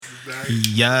married.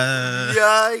 Yeah.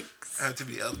 Yikes. I have to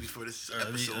be else before this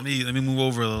episode. Let me move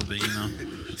over a little bit, you know.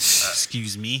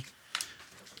 Excuse me.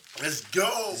 Let's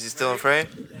go. Is he still in frame?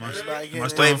 Am I Everybody still getting in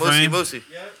Wait, frame? Moosey.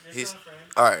 Yeah, you're He's- still in frame.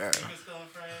 All right, all right. You're still in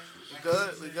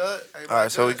frame. We good? All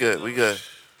right, so we good. We good.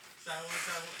 Side one,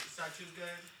 side two's good.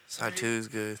 Side 2 is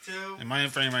good. Two, Am I in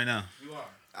frame right now? you are.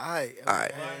 Alright.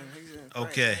 Alright.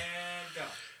 Okay. And go.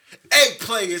 Hey,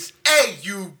 players. Hey,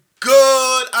 you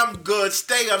good? I'm good.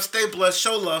 Stay up, stay blessed,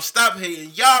 show love, stop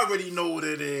hating. Y'all already know what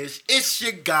it is. It's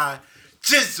your guy,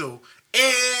 Jizzle.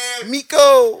 And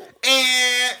Miko.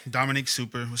 Dominic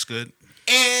Super, what's good?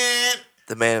 And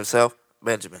The man himself,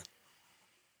 Benjamin.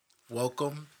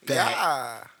 welcome back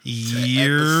Yeah. to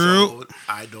You. episode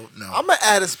I don't know. I'm gonna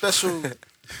add a special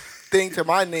thing to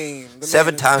my name. The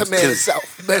 7 man, times the man 2.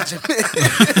 himself, Benjamin.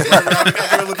 I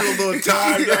gotta do a little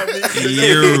time, you know what I mean?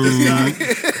 You.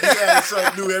 You got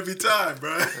something new every time,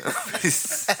 bro.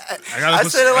 I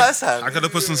said it last time. I gotta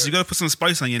put some. You gotta put some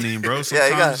spice on your name, bro. Yeah,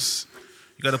 you got- Sometimes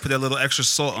you gotta put that little extra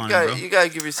salt on You it, bro. gotta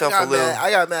give yourself a little. I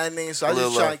got mad names, so I little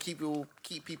just try low. to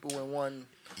keep people in one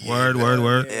Word.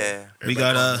 Yeah. We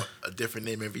got a different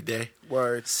name every day.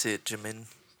 word. Sid Jamin.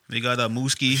 we got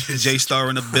Mooski, J Star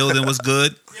in the building. What's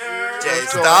good? J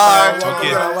Star. Talk We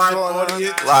your- got a live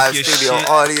audience. Live your studio shit.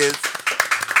 audience.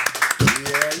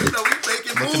 Yeah, you know we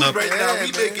making Looking moves up- right now. Yeah,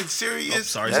 We man. making serious. Oh,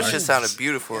 sorry, That sorry. shit sounded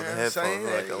beautiful in the Yeah, I'm saying,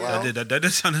 headphones. Like a yeah, lot. That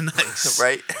did sound nice,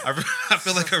 Right? I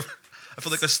feel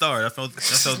like a star. That felt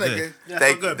good. Yeah,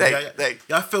 Thank- feel good, thank- man. thank-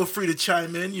 Y'all feel free to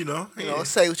chime in. You know,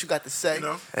 Say what you got to say. You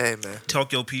know. Hey, man.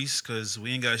 Talk your piece, cause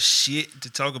we ain't got shit to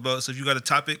talk about. So if you got a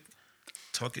topic,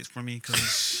 talk it for me,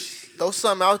 cause Throw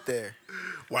something out there.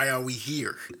 Why are we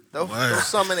here? Throw Word.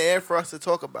 something in the air for us to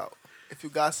talk about. If you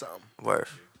got something. Word.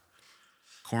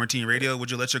 quarantine radio.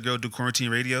 Would you let your girl do quarantine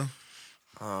radio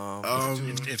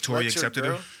if Tori Let your accepted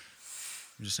her? girl-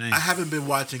 I'm just saying. I haven't been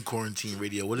watching quarantine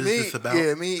radio. What is Me, this about?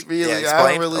 yeah, me really. Yeah, I explain.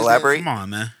 don't really Elaborate. Come on,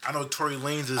 man. I know Tory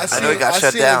Lanez is. I know he got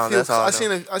shut down, that's all I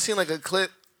know. I seen like a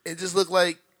clip. It just looked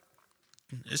like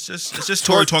It's just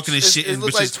Tori talking his shit It and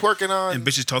looked like bitches twerking on. and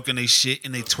bitches talking they shit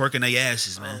and they twerking their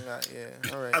asses, man.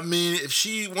 Yeah, all right. I mean, if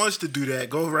she wants to do that,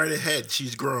 go right ahead.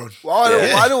 She's grown.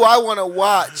 Why do I want to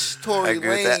watch I Tory agree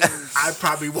with that. Lanez I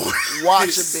probably won't watch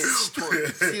a bitch twerk?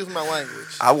 Excuse my language.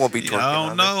 I won't be twerking. I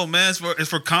don't on know, man. It's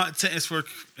for content. It's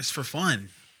for fun.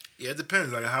 Yeah, it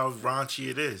depends, like how raunchy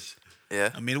it is. it.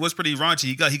 Yeah, I mean, it was pretty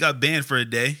raunchy. He got banned for a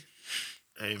day.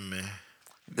 Hey man,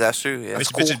 that's true. Yeah.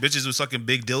 Bitches was sucking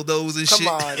big dildos and Come shit.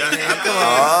 on, man. Come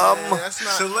on. Man. That's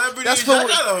not. celebrities. That's what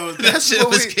we- I gotta- That That's shit what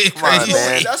was we- getting Come on, crazy.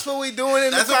 man. That's what we doing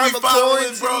in That's the what time we of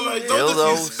following, bro. quarantine. Like, don't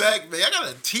Dildos. disrespect, man. I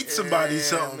gotta teach somebody Yeah,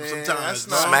 something man. sometimes. That's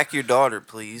bro. not- Smack your daughter,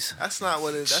 please. That's not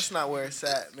what it. That's not where it's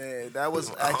at, man. That was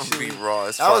I'm gonna actually be raw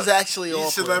as that was fuck. actually These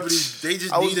awkward. celebrities, they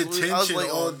just I was- need I was attention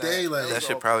waiting all on that. day. Like That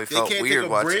shit probably they felt can't weird take a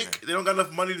watching break. it. They don't got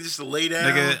enough money to just lay down.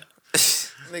 Nigga,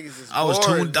 Niggas is I was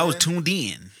bored, I was man. tuned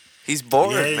in. He's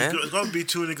bored, Yeah, man. it's gonna be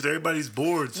tuning because everybody's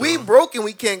bored. So. We broke and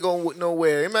we can't go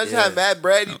nowhere. Imagine Yeah. having bad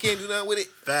bread, you can't do nothing with it.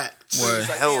 fat. Word. It's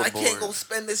like, Hella man, I can't bored. go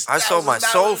spend this. I sold my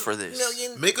soul $1,000 for this.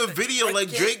 million. Make a video I like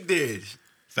can't- Drake did.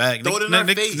 Fact. Throw it in our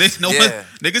face. No Yeah. one,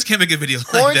 niggas can't make a video like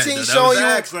that. Quarantine though. That showing was- you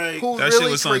Facts, like, who's that shit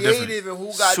really was something creative and who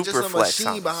got just Super a flex machine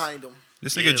songs. behind them.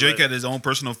 This Yeah, nigga Drake like- had his own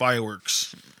personal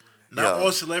fireworks. Not Yeah.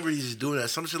 all celebrities is doing that.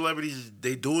 Some celebrities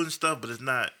they doing stuff, but it's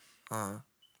not Uh-huh.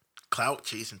 clout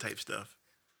chasing type stuff.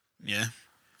 Yeah.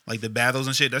 Like the battles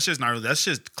and shit. That's just not really. That's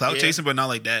just clout Yeah. chasing, but not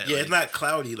like that. Yeah, like, it's not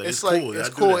cloudy. Like It's it's, like cool. it's I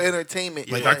do cool that. entertainment.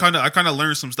 Like Yeah. I kind of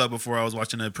learned some stuff before I was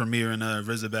watching the premiere and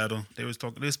RZA battle. They was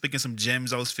speaking some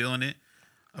gems. I was feeling it.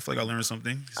 I feel like I learned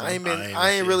something. So, I ain't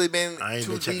been really been I ain't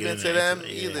too been deep checking into in them there.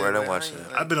 either. Word, I'm man. watching ain't,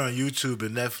 it. I've been on YouTube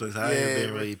and Netflix. I ain't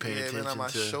been really paying been on attention my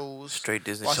to. shows. Straight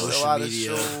Disney Watch a social lot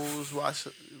media. of shows. Watch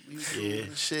YouTube Yeah.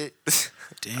 and shit.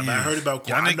 damn. I heard about.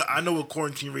 Y'all, I know what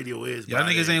quarantine radio is. y'all but I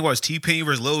niggas didn't- ain't watch T-Pain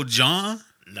versus Lil Jon.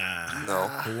 Nah. No.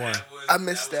 Who won? I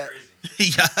missed that.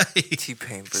 Yeah.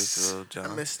 T-Pain versus Lil I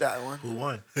Jon. missed that one. Who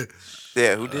won?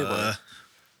 Yeah, who did win?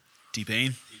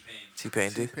 T-Pain.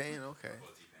 T-Pain did. Pain, okay.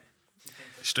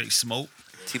 Straight smoke.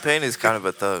 T-Pain is kind of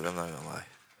a thug, I'm not gonna lie.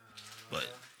 But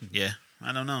yeah,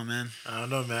 I don't know, man. I don't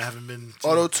know, man. I haven't been.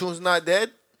 Auto Tune's not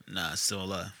dead. Nah, it's still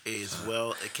alive. Is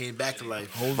well, it came back to life.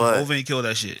 But- Hov ain't killed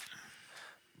that shit.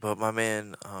 But my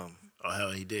man, Oh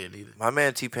hell, he did. Either. my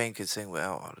man T-Pain could sing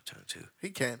without autotune too. He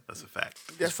can. That's a fact.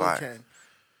 He definitely fire. can.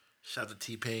 Shout out to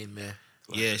T-Pain, man.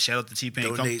 Yeah, shout out to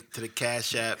T-Pain. Donate to the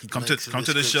Cash App. Come Links in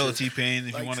to the show, description. T-Pain.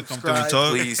 If Like, you want to come through and subscribe.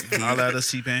 talk, Please, T. holla at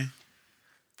us, T-Pain.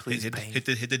 Please, hit, Pain. hit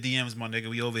the DMs, my nigga.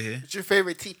 We over here. What's your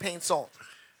favorite T-Pain song?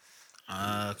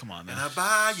 Come on, And man. I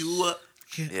buy you up.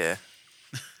 Yeah.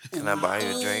 Can I buy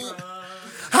you a drink?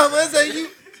 How much are you?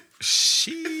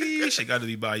 Sheesh. shit got to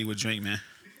be buy you a drink, man.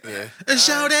 Yeah. And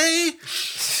shout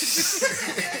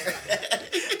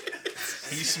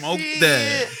he smoked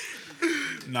that.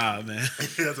 Nah, man.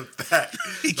 That's a fact.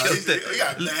 He Nah, killed he that.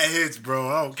 got bad hits, bro.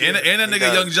 I don't care. And that He nigga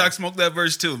does, Young bro. Jock smoked that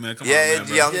verse too, man. Come on, Yeah, man,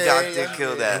 bro. Young Yeah, Jock yeah, did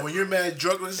kill And that. when you're mad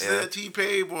drunk with Yeah.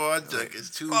 T-Pain, boy, I think it's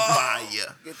too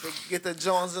fire. Get the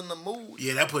Jones in the mood.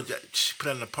 Yeah, that put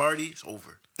on the party, it's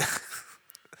over.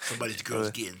 Somebody's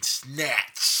girl's getting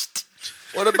snatched.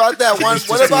 What about that one? Mr.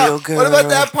 What about Steel what about Girl.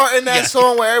 that part in that Yeah.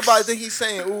 song where everybody think he's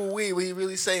saying "ooh wee"? He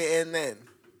really saying "and then."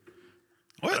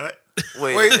 What? All right?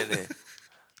 Wait Wait. a minute.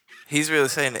 He's really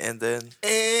saying it, and then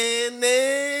And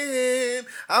then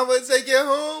I'm gonna take you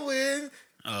home with.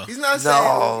 Oh. He's not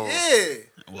No. saying.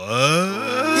 What?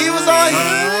 Yeah. He was on.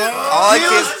 all I He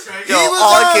can, was- yo, he was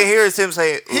all I on- can hear is him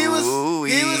saying, He was. "Ooh,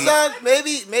 He was on.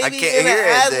 Maybe can't in an hear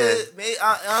it ad then.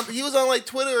 lib. He was on like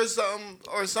Twitter or something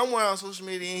or somewhere on social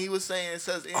media, and he was saying it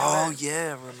says. "and Oh then."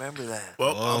 yeah, remember that.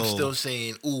 Well, I'm Whoa. still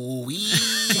saying, ooh, wee.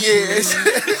 Yes.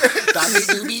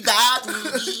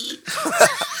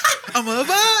 I'm a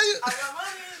buy you. I got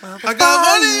money. I got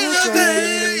money in the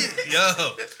bank.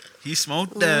 Yo, he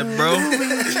smoked that, bro.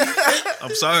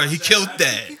 I'm sorry, he killed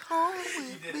that.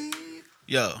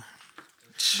 Yo.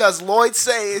 Does Lloyd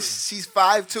say she's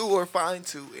 5'2" or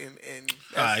 5'2"? And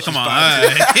All right, come on. All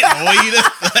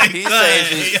right. He's saying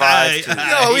she's 5'2".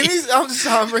 no, we need. I'm just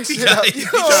trying to bring shit up. He Yo,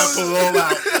 Trying to pull it all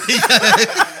out.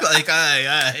 Like, all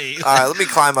right. All right, let me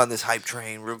climb on this hype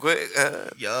train real quick.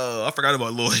 Yo, I forgot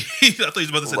about Lloyd. I thought he was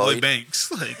about to say Lloyd Lloyd.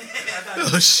 Banks. Like,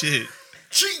 oh, shit.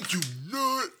 Cheat, you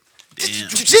nut. Damn.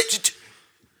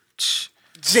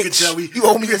 You can tell you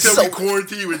owe me a we soap.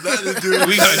 quarantine with nothing to do.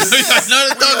 We got nothing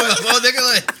to talk about, bro. Nigga,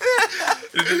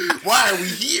 like, Why are we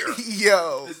here?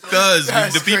 Yo, cause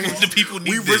That's the people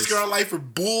need We this. risk our life for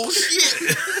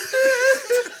bullshit.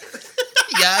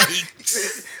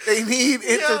 Yikes. they need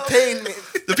entertainment.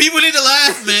 The people need to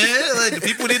laugh, man. Like, the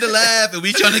people need to laugh, and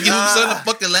we trying to give them something to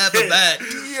fucking laugh about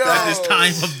at this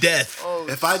time of death. Oh,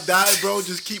 If I die, bro,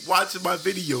 just keep watching my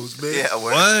videos, man. Yeah,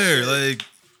 Word, like,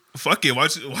 fuck it.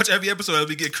 Watch every episode as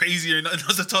we get crazier and nothing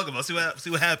else to talk about. See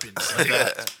what happens. Like,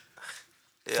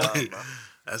 yeah.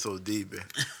 That's OD, man.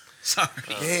 sorry.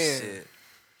 man. Shit.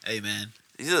 Hey, man.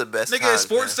 These are the best Nigga, at times,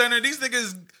 Sports man. Center, these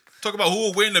niggas talk about who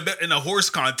will win in a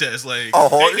horse contest. Like, A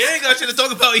horse? They ain't got shit to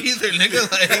talk about either,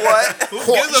 nigga. Like, What?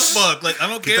 Who gives a fuck? Like, I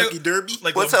don't care. Kentucky Derby?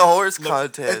 Like, What's like, a horse If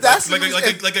contest? that's like, the like,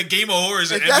 new- like, like a game of horse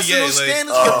in if that's the new NBA.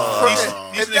 standards Like,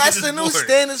 for these if that's niggas the is new bored.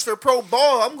 standards for pro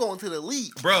ball, I'm going to the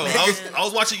league. Bro, I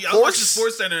was watching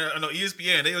Sports Center on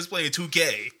ESPN. They was playing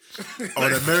 2K. Oh,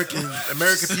 the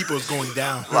American people is going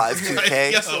down. Live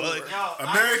 2K. Yo,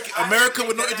 like, America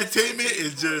with no entertainment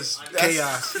is just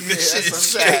chaos. Yeah, this shit that's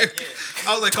is a fact. scary.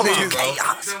 I was like, come on, bro.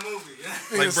 It's a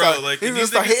movie. Like, bro, like, He's if gonna these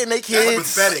start niggas- hitting their That's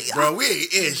kids. pathetic, bro. We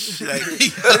ain't ish. Like,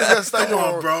 He's gonna start come on,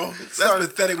 doing- bro. That's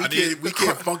pathetic. We need-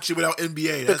 can't function without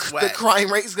NBA. That's The whack.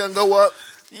 crime rate's gonna go up.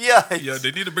 Yeah. Yo,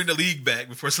 they need to bring the league back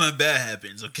before something bad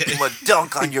happens, okay? I'm gonna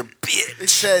dunk on your It bitch.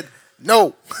 said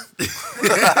no.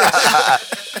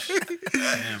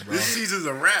 Damn, bro. This season's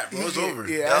a wrap, bro. It's over.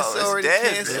 Yeah, No, that's it's already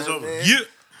dead, canceled, It's over. man. Yeah.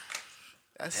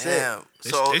 That's it. Damn. They,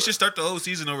 So they should start the whole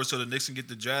season over so the Knicks can get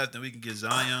the draft and we can get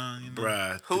Zion. You know?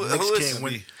 Bruh. Who- The Knicks who is- can't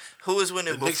win. who was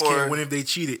winning The Knicks before? can't win if they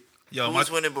cheated. Yo, Who my,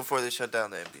 was winning before they shut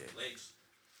down the NBA?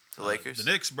 The Lakers. the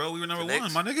Knicks, bro. We were number The one,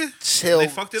 Knicks? my nigga. Chill. They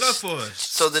fucked it up for us.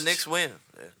 So the Knicks win.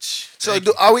 So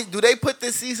do they put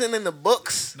this season in the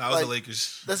books? Nah, it was Like, the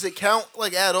Lakers. does it count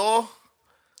like at all?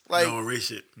 Like No,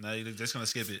 erase it. Nah, you're just gonna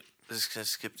skip it. Just gonna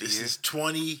skip the This year. is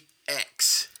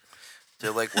 20X.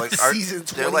 They're like white. Season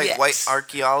They're like 20X. white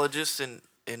archaeologists in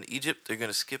Egypt. They're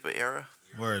gonna skip an era.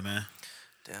 Word, man.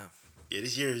 Damn. Yeah,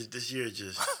 this year is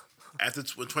just after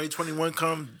when 2021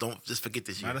 come, don't just forget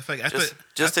this year. Matter of fact, after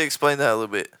Just to explain that a little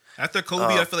bit. after Kobe,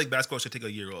 I feel like basketball should take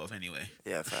a year off anyway.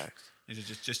 Yeah, facts.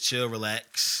 Just chill,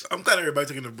 relax. I'm glad everybody's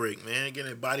taking a break, man. Getting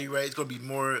their body right. It's gonna be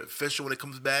more official when it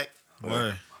comes back.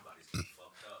 Word.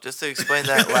 Just to explain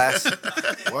that last.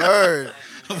 word.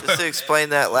 Just to explain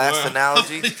that last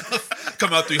analogy.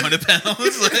 Come out 300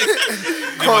 pounds. Like,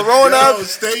 Corona. Yo,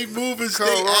 stay moving, stay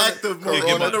Corona- active, bro.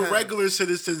 Corona One of the time. regular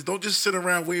citizens, don't just sit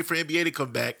around waiting for NBA to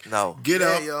come back. No. Get Yeah,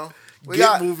 up, yo.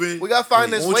 get moving. We gotta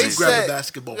find this Won't you weight grab set. the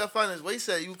basketball? We gotta find this weight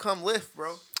set. You come lift,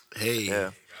 bro. Hey,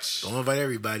 Yeah. don't invite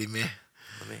everybody, man.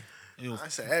 I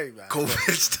said everybody.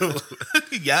 COVID still.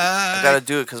 yeah. I gotta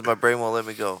do it because my brain won't let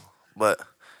me go. But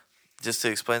just to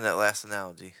explain that last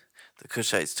analogy, the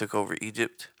Kushites took over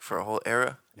Egypt for a whole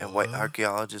era, and white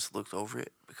archaeologists looked over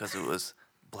it because it was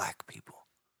black people.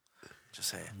 Just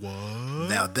saying. What?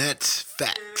 Now that's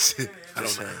facts. I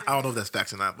don't know if that's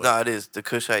facts or not, but No, it is. The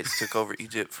Kushites took over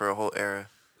Egypt for a whole era,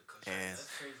 and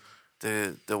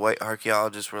the white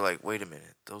archaeologists were like, wait a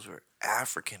minute, those were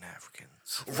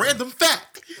Africans. Random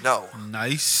fact. No,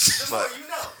 Nice. but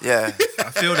yeah,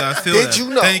 I feel that. Did you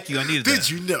know? Thank you. I needed Did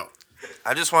that. you know?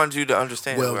 I just wanted you to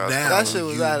understand. Well, where I was now- coming That shit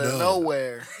was you out of know.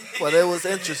 nowhere, but it was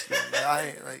interesting. I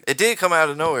ain't like It did come out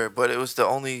of nowhere, but it was the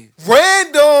only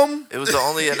random.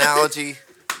 analogy.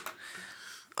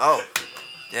 Oh,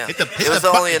 yeah. Hit the it was the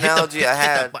button, only hit the- analogy I hit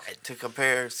the had button. to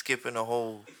compare skipping a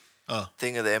whole Oh,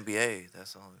 thing of the NBA.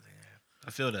 That's the only thing.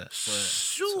 I feel that. But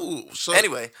Shoot. So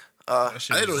Anyway, that I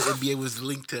shit didn't know was- the NBA was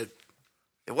linked to.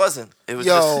 it wasn't. It was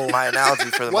Yo. just my analogy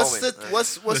for the What's moment. the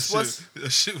what's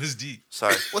that shit was deep.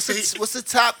 Sorry. what's the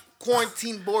top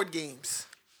quarantine board games?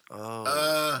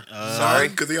 Oh, Sorry,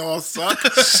 because they all suck.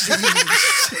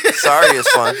 sorry is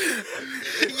fun.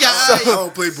 I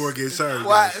don't play board games. Sorry.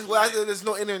 Why? Why there's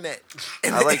no internet?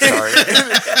 I like sorry.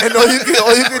 And all you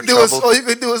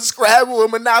can do is Scrabble or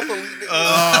Monopoly. nigga.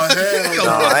 Oh hell No,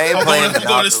 no. I ain't playing I'm going to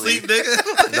Monopoly. sleep,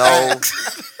 nigga.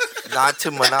 No, not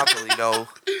to Monopoly. No.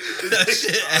 That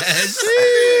shit ass.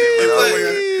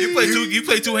 Monopoly. You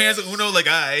play two hands of Uno, like,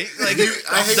 alright. Like, I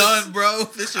I'm hate- done, bro.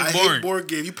 This I shit hate boring. board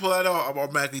game. You pull that out, I'm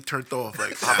automatically turned off.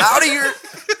 Like I'm out of here.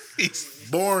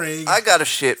 boring. I got a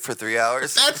shit for 3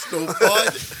 hours. That's no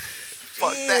fun.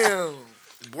 Fuck that. Damn.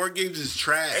 Board games is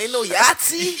trash. Ain't no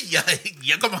Yahtzee.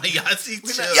 Yeah, come on, Yahtzee.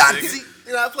 We chill, not nigga. Yahtzee.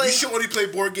 You not You playing? should only play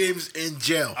board games in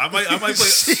jail. I might play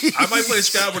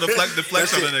Scrabble to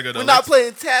flex on a nigga though. We're not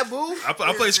playing Taboo. I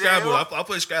play Scrabble. I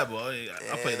play Scrabble. I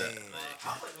play that.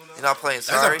 You're not playing That's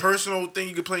sorry. a personal thing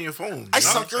you can play on your phone. I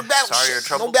sunk your battleship. Sorry, you're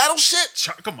trouble. No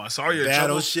battleship. Come on, sorry, you're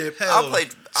Battleship. Trouble. I'll Hell, play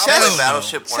Chess-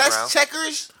 Battleship one Chess round.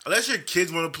 checkers. Unless your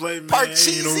kids want to play, man,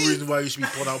 Parcheesi. ain't no reason why you should be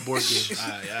pulling out board games.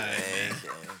 Alright, man.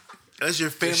 Unless your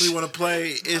family want to play,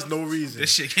 it's no reason.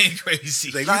 This shit getting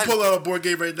crazy. Like, if you pull out a board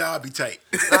game right now, I'd be tight.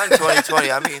 Not in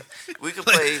 2020. I mean, we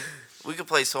could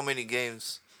play so many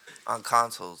games on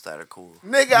consoles that are cool.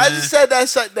 Nigga, I just said that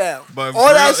shut down. But All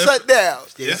for that real, shut down.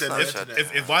 Yeah, If, that's shut not-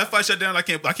 if Wi-Fi shut down, I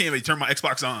can't even turn my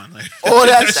Xbox on. Like, All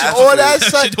that That's all that what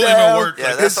shut shit don't even down. work. Yeah,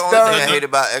 Like, that's the it's only thing done. I hate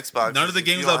about Xbox. none of is the if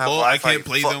you games don't I have bought, I Wi-Fi, can't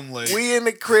play fuck. them. Like, We in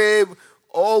the crib.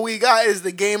 All we got is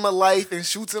the game of life and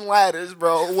shoots and ladders,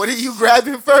 bro. What are you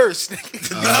grabbing first? None,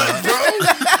 bro.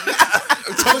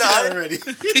 I told you that already.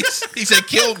 he said,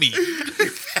 "Kill me."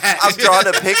 I'm drawing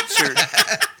a picture.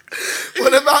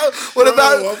 What about?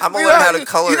 I'm you gonna learn how to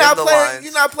color you're not in the playing, lines.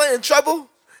 You're not playing Trouble.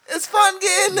 It's fun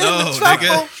getting No, into trouble.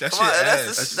 nigga, that Come on, shit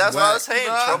that's ass. what I was saying.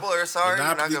 Nah. Trouble or sorry, you're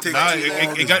not Monopoly gonna takes Nah,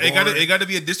 too long. it got to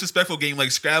be a disrespectful game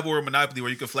like Scrabble or Monopoly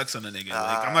where you can flex on a nigga.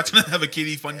 Like, I'm not trying to have a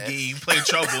kiddie fun game playing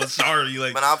Trouble. Sorry,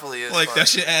 like Monopoly is like fun. that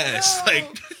shit ass. Like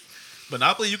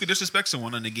Monopoly, you can disrespect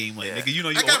someone in the game. Like Yeah. nigga, you know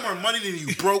you. I got more money than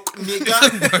you, broke nigga.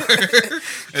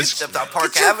 It's- Except on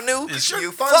Park Avenue, your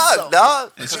you fun fuck, zone.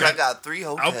 dog. It's Because I Scrab- got 3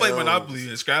 hotels. I'll play Monopoly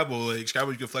and Scrabble. Like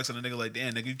Scrabble, you can flex on a nigga. Like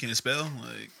damn, nigga, you can't spell.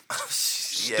 Like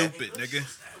Yeah. stupid, nigga.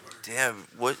 Damn,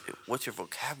 what's your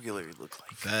vocabulary look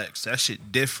like? Facts. That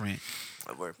shit different.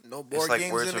 Where- No it's board like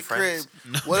games words in the with friends.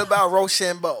 crib. What about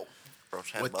Rochambeau?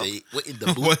 Rochambeau. What in the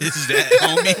boot? What is that,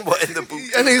 homie? What in the boot?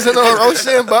 I need to know what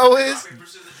Rochambeau is.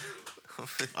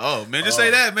 Oh man, just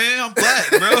say that, man. I'm black,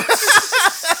 bro.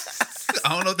 I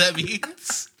don't know what that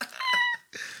means.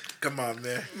 Come on,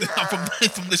 man. I'm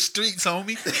from the streets, homie.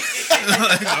 He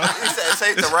said,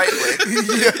 say it the right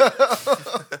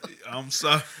way. I'm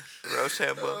sorry.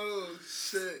 Rochambeau. Oh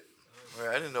shit!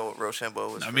 I didn't know what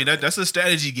Rochambeau was. I mean that's a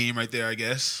strategy game right there, I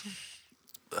guess.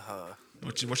 uh,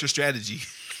 What's your strategy?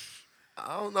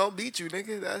 I don't know. Beat you,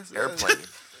 nigga. That's airplane.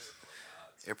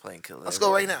 Airplane killer. Let's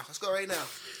go right now. Let's go right now.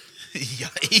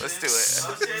 Yikes. Let's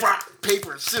do it. Rock,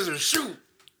 paper, scissors, shoot.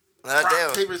 Not Rock,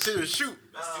 damn. paper, scissors, shoot.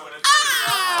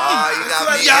 Oh, you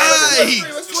got me.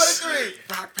 Yikes. Let's 23.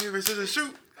 Rock, paper, scissors,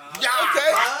 shoot. Yeah.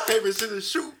 Okay. Rock, paper, scissors,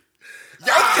 shoot.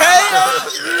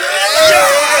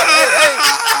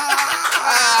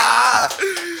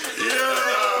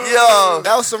 Yo,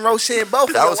 That was some Rochambeau.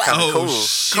 that was kind of Oh cool.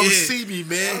 Come shit. see me,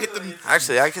 man. Hit them.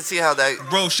 Actually, I can see how that.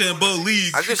 Bro, Shambo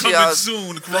League I can see coming how-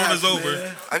 soon. The Corona's Facts, over.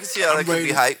 man. I can see how that I'm could ready be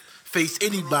to hype. Face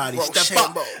anybody. Step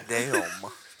Rochambeau. up. Damn.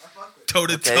 Toe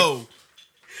to Okay. toe.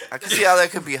 I can see how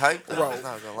that could be hype. though. Bro, I'm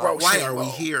not gonna lie. bro. Why are we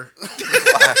here?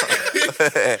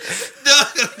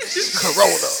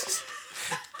 Corona.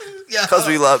 Yeah. Because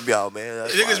we love y'all, man.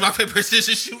 That's Niggas why. rock paper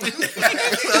scissors shooting.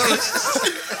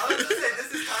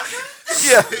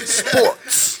 Yeah.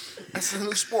 Sports. That's a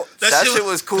new sport. That shit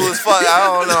was cool as fuck. I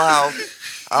don't know how.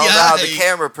 I don't know how the Yikes.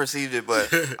 camera perceived it, but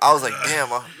I was like, damn,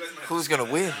 who's gonna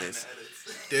win this?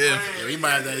 Damn. Yeah, we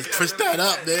might have to twist that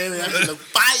up, man. That's the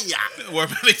fire. Or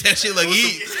make that shit like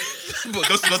heat. Throw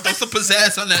some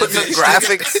pizzazz on that Put some bitch.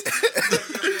 graphics.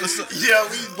 Yeah,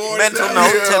 we bored. Mental now.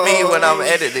 note to me when I'm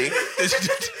editing.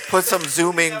 Put some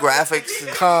zoom in graphics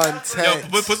and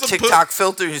Content. Put some TikTok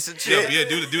filters and Yeah, shit.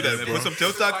 yeah, do that, man. Put some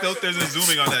TikTok filters and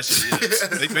zooming on that shit.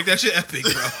 Yeah. Make that shit epic,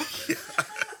 bro.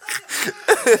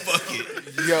 Fuck it.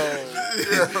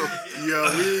 Yo,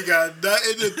 Yo, we ain't got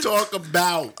nothing to talk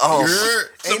about. Oh. You heard?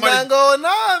 ain't nothing going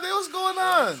on. Man, what's going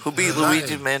on? Who beat Nothing.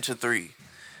 Luigi Mansion 3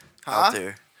 Huh? out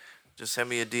there? Just send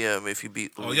me a DM if you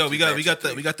beat Luigi Oh, yo, we got Mansion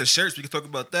 3. the shirts. We can talk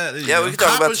about that. There you Yeah, go. we can talk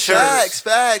about the Copper shirts.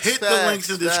 Facts. Hit the links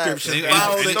in the description. Any-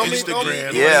 Follow any- the any- Instagram.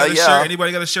 Anybody Yeah, got a yeah. shirt?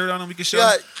 Anybody got a shirt on them we can show?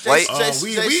 Yeah, White.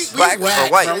 We black or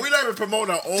whack, white? bro. We not even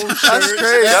promoting our own shirts. That's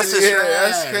crazy. Justice- yeah,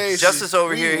 that's crazy. Justice over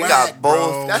We here, he whack, got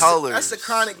both bro. colors. That's the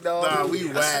chronic, dog. Nah, we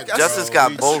whack. that's- Justice bro.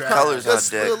 got We both trash. colors on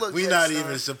Just deck. still look We good, not son.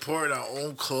 even supporting our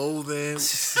own clothing.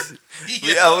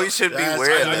 Yeah, we should be That's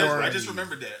wearing crazy. that. I just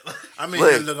remembered that. I mean,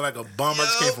 Look. you're looking like a bum. I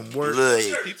just came from work. Look,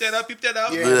 Peep that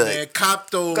out. Yeah, Look. man. Cop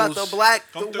those. Got the black,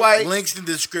 the Come through. white. Links in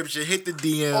the description. Hit the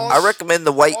DM. All I recommend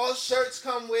the white. All shirts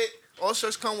come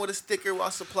with a sticker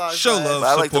while supplies. Show last. love. But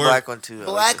I like the support. black one too.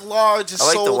 Black large is I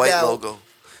like sold the white out. logo.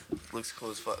 Looks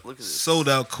cool as fuck. Look at this. Sold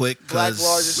out quick. Black 'Cause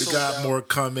large is We sold got out. more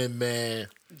coming, man.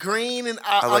 Green and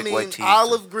I like white tees,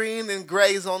 olive green and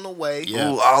gray's on the way.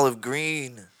 Yeah. Ooh, olive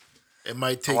green. It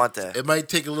might take. want that. It might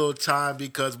take a little time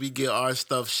because we get our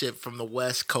stuff shipped from the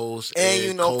West Coast, And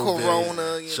you know, COVID.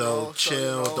 Corona, So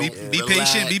chill. know. Don't Be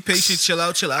relax. patient. Be patient. Chill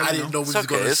out. Chill out. I you didn't know we It's was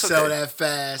okay, gonna it's sell okay. that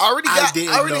fast. I already got I a thank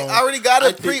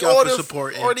y'all for pre-order.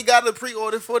 supporting. Already got a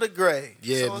pre-order for the gray.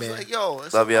 Yeah, so it's man. like, yo,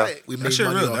 it's Love y'all. alright. We That made shit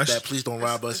money real. off That's- that. Please don't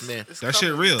rob us, man. It's That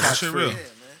shit coming. real. That Tax shit free. real. Yeah, man.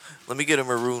 Let me get a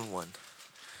maroon one.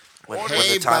 When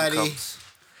Hey, the time buddy. comes.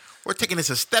 We're taking this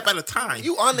a step at a time.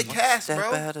 You on the cast, Step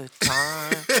bro. at a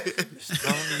time. There's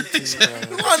no need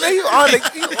to rush.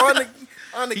 You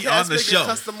on the He cast on the making show.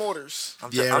 custom orders.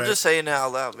 Yeah, I'm right. just saying that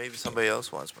out loud. Maybe somebody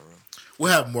else wants maroon.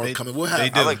 We'll have more They- coming. We'll they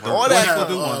have do. I like All All we'll that have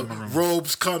do want maroon.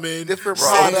 robes coming, Different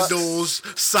products. sandals,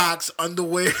 socks,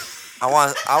 underwear. I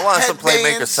want some Playmaker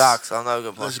Headbands. socks. I'm not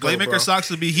gonna play. Let's go, Playmaker bro. socks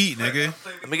will be heat, nigga.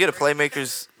 Let me get a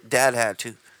Playmaker's dad hat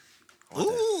too.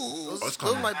 Ooh, it's those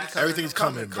coming. might be coming. Everything's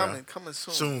coming, bro. coming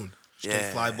soon. Soon.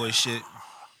 Yeah. Flyboy shit.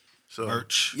 So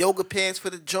Merch. Yoga pants for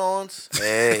the Jones.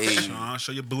 Hey.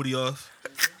 Show your booty off.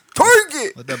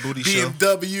 Target. Let that booty show.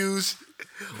 BMWs,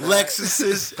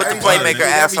 Lexuses. Put the everybody, Playmaker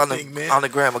man. ass Everything, man. on the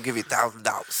gram. I'll give you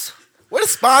 $1,000. Where the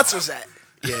sponsors at?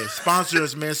 Yeah, sponsor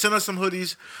us, man. Send us some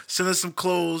hoodies. Send us some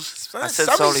clothes. I said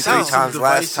Send me Sony some. 3 times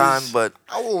last time, but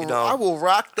I will. you know, I will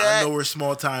rock I that. know we're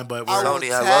small time, but I we're will Sony,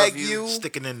 I tag love you. you.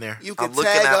 sticking in there. You I'm can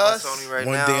looking tag at us. my Sony right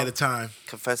One now, day at a time.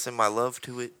 confessing my love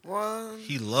to it. One.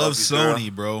 He loves Love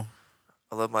Sony, bro.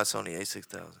 I love my Sony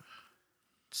A6000.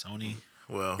 Sony.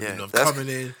 Well, Yeah, you know, that's- coming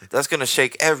in. That's gonna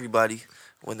shake everybody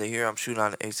when they hear I'm shooting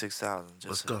on an A6000. Let's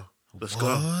Just go. Let's go.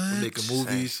 What? We're making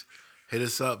movies. Hit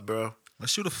us up, bro.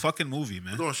 Let's shoot a fucking movie,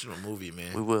 man. We're going to shoot a movie,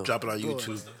 man. We will. Drop it on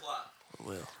YouTube.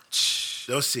 Will.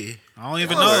 They'll see. I don't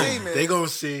even Oh, know. hey, man. They gonna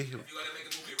see. You gotta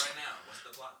make a movie right now. What's the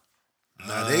plot?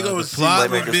 Nah, they gonna the see. plot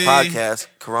would Playmakers be podcast.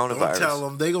 Don't tell Coronavirus.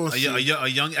 them. They gonna a, see. a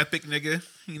young epic nigga.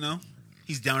 You know,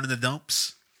 he's down in the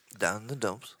dumps. Down in the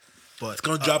dumps. But It's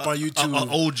gonna drop on YouTube. An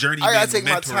old journey. I gotta take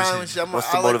my time and shit. shit. What's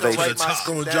the I like to motivation? write It's my It's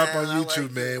gonna shit drop down. on I like YouTube,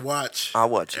 it. man. Watch. I'll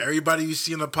watch it. Everybody you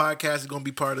see on the podcast is gonna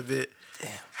be part of it.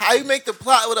 How you make the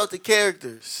plot without the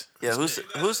characters? Yeah, who's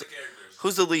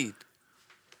the lead?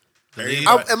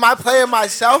 Am I playing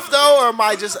myself though, or am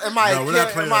I just am I? No, we're not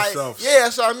playing am I- ourselves. Yeah,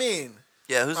 that's what I mean.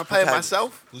 Yeah, who's Am I playing protagonist?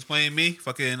 myself? Who's playing me?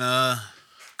 Fucking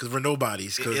Cause we're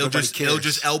nobodies. Cause nobody Idris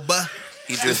cares. Elba.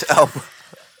 Idris Elba.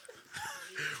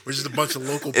 We're just a bunch of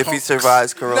local. If he punks.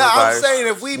 survives No, I'm coronavirus, saying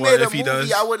if we What made a if he movie,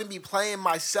 does? I wouldn't be playing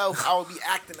myself. I would be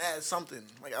acting as something.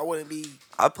 Like I wouldn't be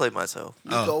I play myself.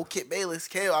 Nico, Kit Bayless,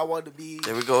 Kale. I wanted to be.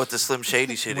 There we go with the Slim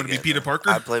Shady shit Want to again. be Peter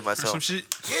Parker? I play Or myself. some shit.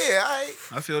 Yeah,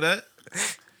 I feel that. I mean,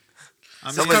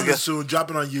 It's Somebody's coming gonna- soon. Drop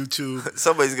it on YouTube.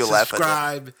 Somebody's gonna laugh at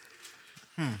that. Subscribe.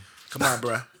 Come on,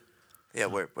 bruh. Yeah,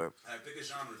 where? Alright, pick a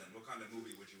genre then. What kind of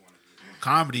movie would you want to do?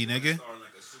 comedy, nigga. Star in like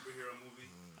a superhero movie?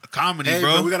 A comedy, Hey,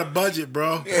 bro. bro, we got a budget,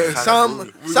 bro. yeah, kind of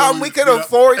something gonna- we could we gonna-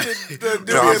 afford to do.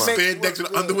 Drama. to make- Spandex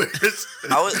with underwears.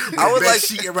 I would Bed like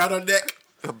sheet around our neck.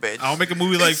 a bench. I'll make a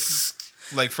movie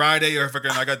like Friday or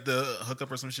fucking I got the hookup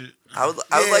or some shit. I would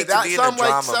Yeah, like to that- be in a something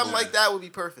drama something movie. like that would be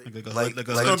perfect. Like a Like- like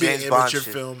a It's like gonna be James an Bond amateur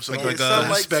shit. film, so Like- don't like,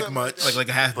 something expect like- much. like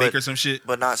a half But- baked or some shit.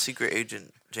 but not secret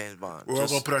agent James Bond. We're all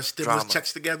Just gonna put our stimulus drama.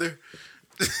 checks together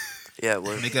Yeah,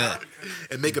 we're, Make a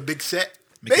and make a big set.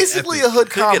 make it Basically, epic. a hood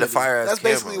Could get a comedy. fire-ass That's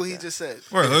camera basically with what he that. just said.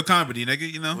 or a hood comedy, nigga.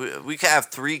 You know. we could have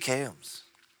 3 cams.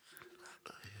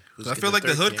 Who's I getting feel like the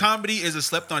third hood cam? comedy is a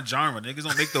slept on genre. Niggas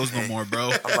don't make those no more,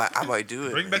 bro. I might do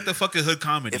it. Bring back the fucking hood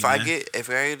comedy. if man. I get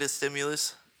a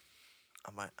stimulus,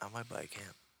 I might buy a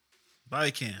camp. Buy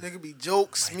a can. There could be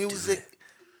jokes, Might do music, it.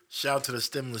 Shout out to the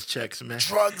stimulus checks, man.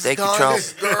 drugs, Thank you,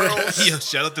 guns, Trump. girls. Yo,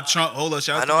 shout out to Trump. Hold up,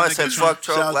 shout out I to know my I nigga said Trump. fuck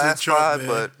Trump Shout out last to Trump, pod, man.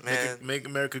 but man, Make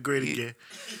America great He- again.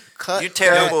 Cut you that-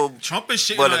 terrible. Trump is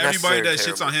shitting but on a everybody that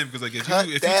necessary shits on him because like Cut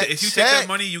if that you take that check.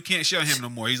 money, you can't shit on him no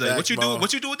more. He's like, Facts, what you bro. do?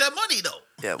 What you do with that money though?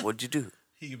 Yeah, what'd you do?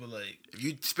 He be like, If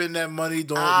you spend that money,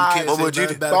 don't Ah, you can't what say would you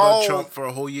nothing do? bad about Ball. Trump for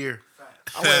a whole year.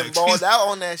 I went and balled out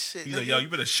on that shit. he's like, nigga. yo, you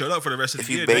better shut up for the rest of If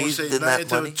the you year. bathe- Don't nigga. say Than that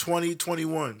nothing until money?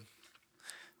 2021.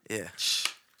 Yeah.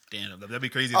 Damn, that'd be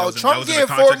crazy. Oh, that Trump was in the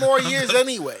getting 4 contract more of the- years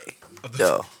anyway. of the-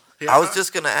 Yo, Yeah, I was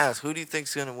just gonna ask, who do you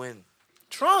think's gonna win?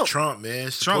 Trump. Trump, man.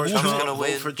 Trump, Support who's gonna vote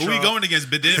win? for Who we Trump. going against?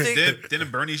 But think-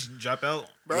 didn't Bernie drop out?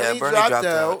 Bernie, Bernie dropped, dropped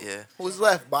out. out, yeah. Who's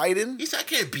left? Biden. He said, I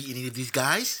can't beat any of these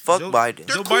guys. Fuck Joe- Biden.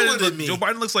 They're Joe cooler Biden, than me. Joe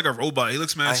Biden looks like a robot. He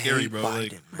looks mad I scary, hate bro.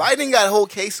 Biden, Like, man. Biden got a whole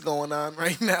case going on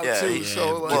right now Yeah, too. yeah,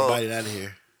 So like, Get Well- Biden out of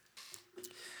here.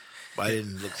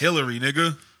 Biden looks. Hillary,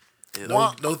 nigga.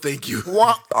 No, no, thank you.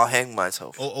 wah, I'll hang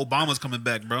myself. Obama's coming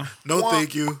back, bro. No,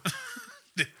 thank you.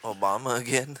 Obama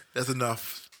again? That's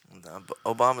enough. Nah, but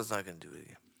Obama's not gonna do it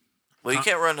again. Well, you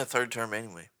can't run a third term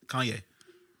anyway. Kanye.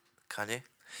 Kanye?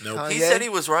 No, Kanye? He said he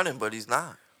was running, but he's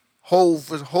not. Hove's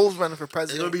running for it's gonna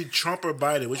president. be Trump or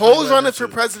Biden. Which one Hove's you running rather for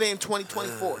choose? president in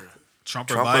 2024.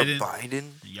 Trump or Trump Biden? or Biden?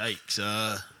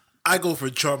 Yikes. I go for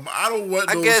Trump. I don't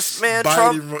want. I no guess, man,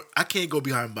 Biden. I can't go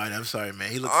behind Biden. I'm sorry, man.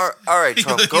 He looks. All right, He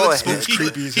Trump, look- he go looks ahead. spooky.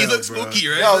 Creepy as He hell, looks bro. spooky,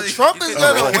 right? Yo, Like, Trump You is can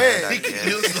gonna go ahead, win. I guess.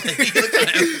 he looks like he looks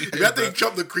like If I think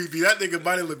Trump look creepy, that nigga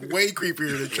Biden look way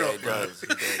creepier than Yeah, Trump, he bro. does. He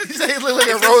does. He said he look like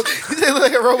a he said he look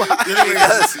like a robot. He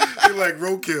look like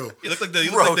roadkill. He looked like the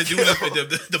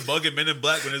dude the bug in Men in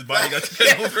Black when his body got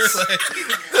taken over. Like,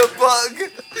 The bug.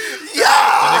 Yeah.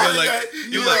 that nigga, like he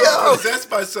You like like possessed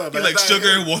by something. he like That's not sugar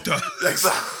him. and water.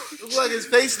 Look like his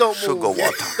face don't move. Sugar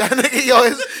water. That nigga,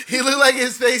 yo, he look like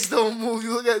his face don't move.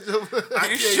 You look at Joe.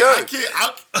 I should. can't.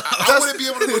 I wouldn't be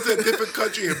able to go to a different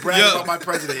country and brag Yo. about my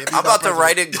president. if he's I'm my about to president.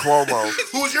 write in Cuomo.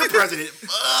 Who's your president?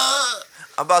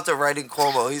 I'm about to write in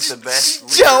Cuomo. He's the best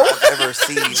leader Joe. I've ever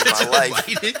seen in my life.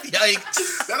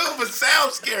 Yikes. That don't even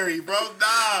sound scary, bro.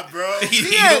 Nah, bro. He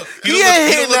ain't- don't he look, ain't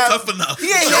he hitting don't look that- tough enough. He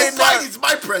ain't Joe hitting that. Biden's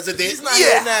my president. He's not Yeah.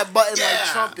 hitting that button Yeah.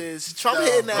 like Trump is. Trump No,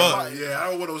 hitting that fuck. button. Yeah, I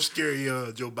don't want no scary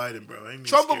Joe Biden, bro. I ain't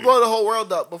Trump will scary. blow the whole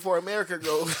world up before America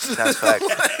goes. That's fact.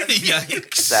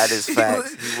 Yikes. That is fact.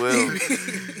 He will.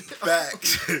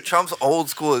 Facts. Trump's old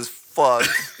school as fuck.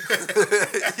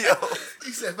 Yo.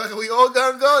 He said, "Fuck, we all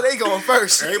gonna go. They going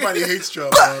first." Everybody hates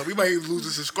Trump. We might even lose the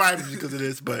subscribers because of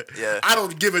this, but Yeah. I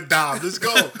don't give a damn. Let's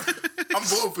go. I'm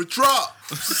voting for Trump.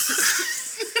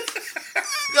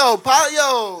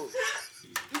 Yo,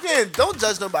 you can't. Don't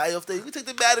judge nobody if we take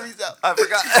the batteries out. I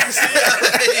forgot.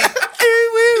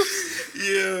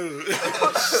 Yeah.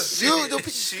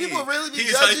 People really be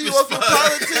He's judging you hype off as your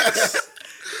fuck. politics.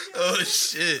 Oh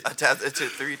shit. I tapped into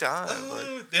it 3 times. But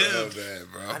Oh, Damn. man,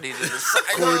 bro. I needed to decide.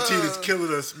 Quarantine is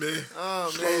killing us, man. Oh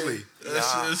man, Slowly. That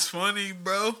shit is funny,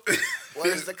 bro.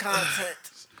 where's the content?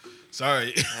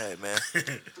 Sorry. Hey, man.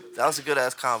 That was a good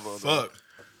ass combo, though. Fuck.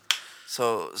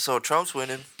 So Trump's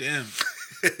winning. Damn.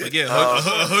 Like yeah, a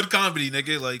hood comedy,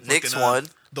 nigga. Like Knicks fucking, won.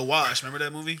 The Wash. Remember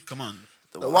that movie? Come on.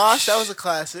 The Wash, that was a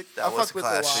classic. I That was fuck a with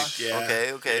classic. the Wash.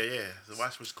 Yeah. Okay. Yeah. The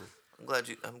watch was cool.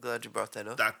 I'm glad you brought that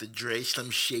up. Dr. Dre,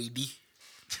 Slim Shady.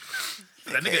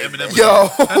 That nigga Eminem. Yo,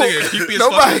 That nigga creepy as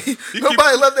nobody fuck.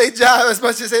 nobody loved their job as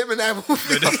much as him in that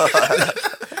movie.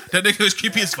 That nigga was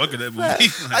creepy as fuck in that movie.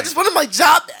 I just wanted my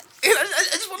job back. I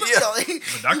just want to Yeah.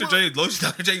 yo. Dr.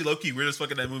 J, low-key weird as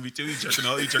fuck in that movie too. He jerking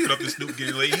off the Snoop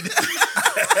getting laid.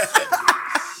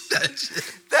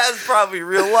 That's probably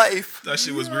real life. That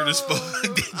shit was weird as fuck.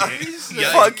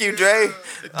 Yeah. Fuck you, Dre.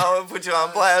 I'm gonna put you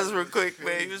on blast real quick,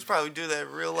 man. You was probably do that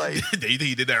in real life. You think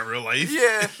he did that in real life?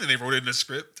 Yeah. And they wrote it in the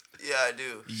script. Yeah, I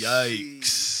do.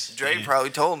 Yikes. Dre Damn. probably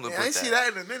told him to Yeah, put I that. ain't see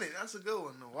that in a minute. That's a good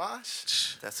one. The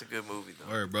Wash. That's a good movie, though.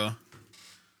 Word, bro. A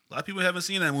lot of people haven't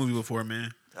seen that movie before,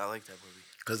 man. I like that movie.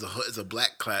 Because it's a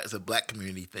black class, it's a black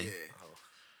community thing.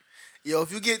 Yo,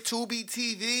 if you get Tubi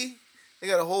TV, they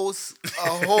got a whole.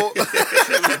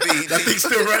 That thing's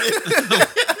still running.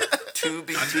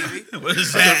 2B TV? What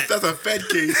is that? That's a Fed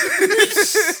case.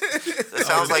 That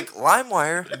sounds like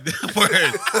LimeWire.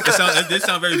 Word. This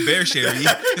sound very bear sherry.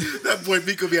 That boy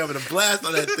Miko be having a blast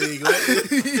on that thing. Like,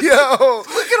 Yo,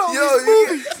 look at all these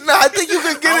movies. Nah, I think you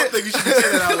can I get don't it. think you should be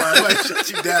saying that out loud. I might shut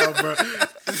you down, bro.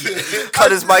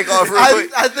 Cut his mic off real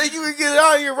quick. I think you can get it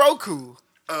on your Roku.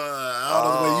 I don't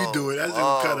know the way you do it. That's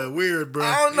just kind of weird, bro.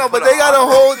 I don't know, but they got a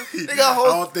whole. They got a I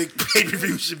whole. don't think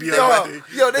pay-per-view should be on Yo, that thing.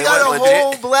 yo, they They got a went whole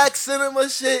legit. black cinema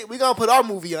shit. We gonna put our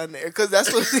movie on there because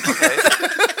that's what.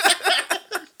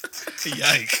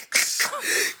 Yikes.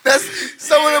 That's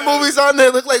some of the movies on there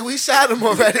look like we shot them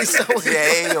already. So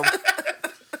Damn.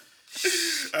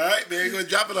 All right, man, you're gonna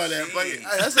drop it on that. Fuck it.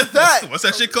 that's a fact. What's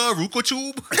that shit called? Ruko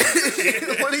Tube?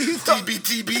 What are you talking?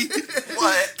 TBTB.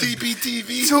 What?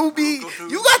 TBTV. Tubi,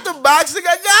 you got the box, nigga.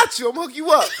 I got you. I'm gonna hook you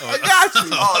up. I got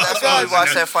you. Oh, that's why we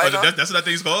watched that fight on? That's what that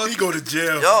thing's called? He go to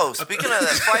jail. Yo, speaking of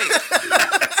that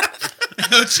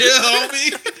fight, Chill,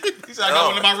 homie. He said, I got Yo.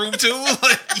 one in my room too.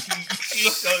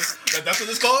 That's what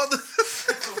it's called?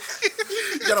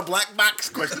 You got a black box?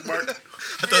 Question mark.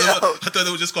 I thought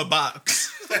it was just called Box.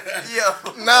 yo,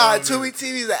 Nah, Tubi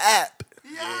TV is an app.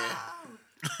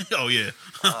 Oh, yeah.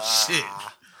 Shit.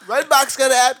 Redbox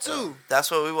got an app too. that's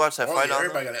what we watched that Oh, fight yeah, on.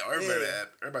 everybody got it. Everybody got that.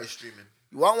 Everybody's streaming.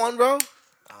 You want one, bro?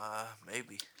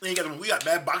 Maybe. You got them, we got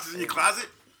bad boxes in your closet.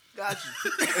 Got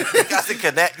you. Got to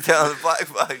connect on the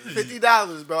black box.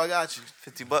 $50, bro. I got you.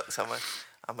 $50.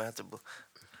 I'm gonna have to.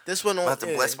 This one on. I have to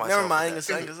bless myself Never mind. with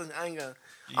I ain't gonna.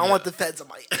 I don't want the feds on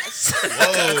my ass.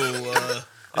 Whoa.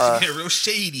 This is getting real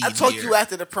shady. I talk here. to you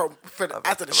after the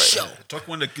after the Right. show. Talk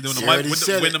when the already mic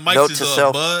said when the it. mics Note is to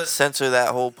self: bud. censor that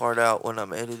whole part out when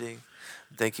I'm editing.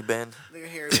 Thank you, Ben. Nigga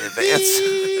here. In advance.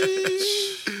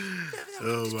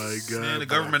 Oh my god. Man, the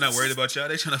government not worried about y'all.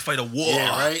 They trying to fight a war. Yeah,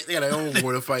 right. They got their own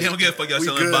war to fight. They don't give a fuck y'all We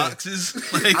selling good. boxes.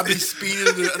 Like, I be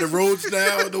speeding the roads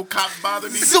now. No cops bother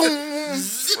me. Zoom.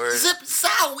 Zip, Word. zip,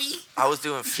 sowie. I was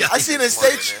doing 50 I seen a this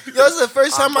morning, state. man. Yo, this is the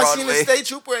first On time I seen a Broadway. state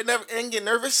trooper and get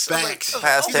nervous. I'm Facts. like,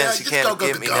 Past Oh, yeah, tense, you just can't go,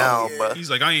 get go, me go. now, Yeah. but he's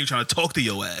like, I ain't even trying to talk to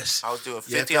your ass. I was doing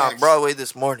Yeah, 50 on facts. Broadway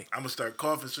this morning. I'm gonna start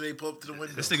coughing so they pull up to the window.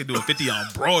 This nigga doing 50 on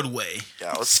Broadway.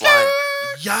 Yeah, I was flying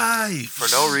Yikes. for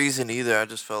no reason either. I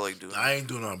just felt like doing it. I ain't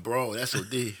doing on bro. That's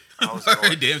OD. I was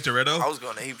going, Damn, Toretto. I was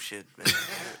going ape shit, man.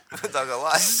 I'm not gonna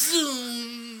lie.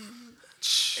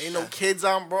 ain't no kids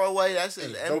on Broadway. That's it.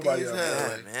 Ain't Empty nobody as on hell.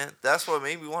 Broadway. Yeah, man. That's what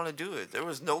made me want to do it. There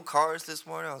was no cars this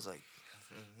morning. I was like,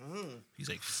 He's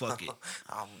like, fuck it.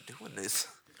 I'm doing this.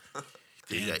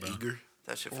 You got bro. eager.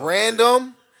 That shit felt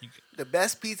Random. The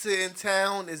best pizza in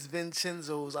town is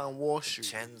Vincenzo's on Wall good. Street.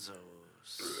 Chenzo's.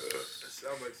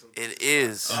 It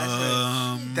is. That's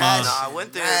Nah, I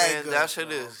went there, mad man. good, That shit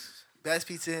bro. is. Best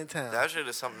pizza in town. That shit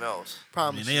is something else.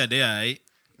 Promise. Man, they alright.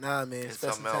 Nah, man. It's It's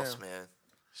best in something else, town. man.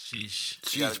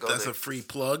 Sheesh. You gotta Jeez, go that's there. a free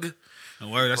plug.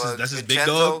 Don't worry, that's But his big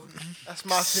Vincenzo, dog. That's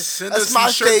my Send that's us my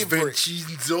some shirts, favorite.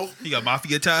 Vincenzo. He got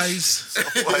mafia ties.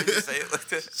 Why you say it like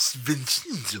that?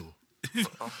 Vincenzo.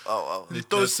 Oh.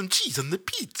 Throw some cheese on the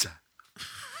pizza.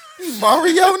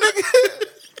 Mario, nigga.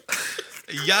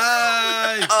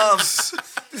 Yikes.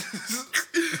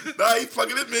 Nah, he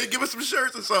fucking it, man. Give us some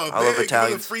shirts or something. I man. love Give us a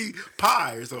Italians. free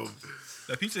pie or something.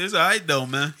 That pizza is alright though,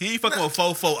 man. He ain't fucking with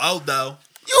fofo out though.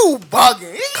 You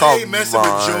bugging. Come Ain't messing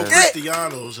on. with Joe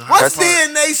Cristiano's. What's Hot Park.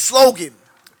 DNA slogan?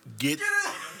 Get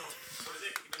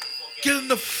Get him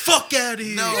the fuck out of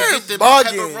here. no, You're get the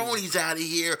bugging. pepperonis out of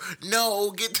here.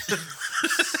 No, get the,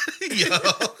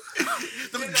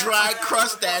 Yo. them dry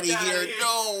crust out of here.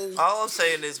 No. All I'm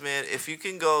saying is, man, if you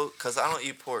can go, because I don't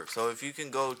eat pork, so if you can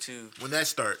go to When that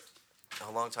start?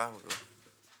 a long time ago.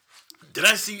 Did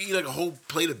I see you eat like a whole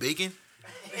plate of bacon?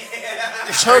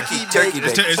 Turkey Turkey bacon.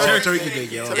 It's, bacon. it's Oh, turkey. turkey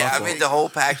bacon. Oh, Yeah, my I fault. made the whole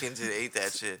package and ate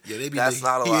that shit. Yeah, they be That's making,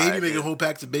 not a he lie. be making dude. whole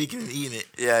packs of bacon and eating it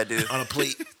Yeah, I do. on a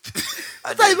plate. I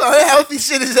What type do. of unhealthy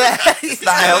shit is that? It's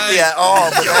not healthy at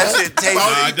all, but that shit tastes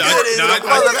I- good as a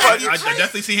motherfucker. I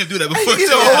definitely seen him do that before. Eat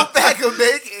a whole pack of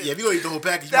bacon. Yeah, if you gonna eat the whole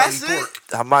package, you gotta That's eat it? pork.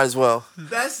 I might as well,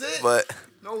 That's it. but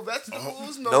No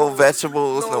vegetables. no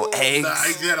vegetables, no no- eggs, Nah,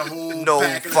 he had a whole no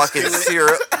pack in the fucking skillet,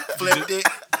 syrup. flipped it.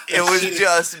 It was ate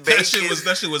just That shit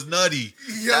bacon. was nutty.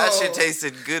 Yo, That shit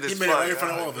tasted good as He made it right in fuck.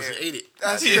 front of all of us and ate it.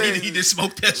 That's Yeah, crazy. he just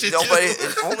smoked that shit. Nobody,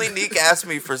 too. only Nick asked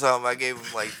me for something. I gave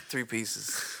him like 3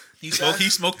 pieces. He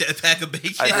smoked that pack of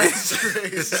bacon. I did. That's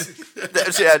crazy.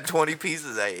 That shit had 20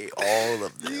 pieces. I ate all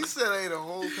of them. You said I ate a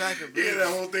whole pack of He had bacon. that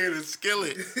whole thing in the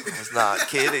skillet. I was not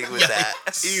kidding with that.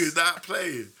 He was not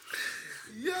playing.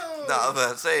 Yo. No,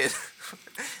 but I'm saying,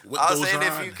 What I was goes saying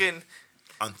on if you can,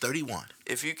 on 31?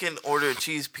 if you can order a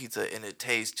cheese pizza and it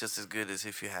tastes just as good as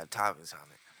if you had toppings on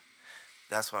it.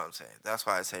 That's what I'm saying. That's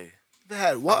why I say They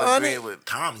had what I'm on agreeing it? with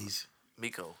Tommy's.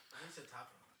 Miko.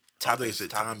 I thought you said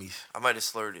Tommy's. I might have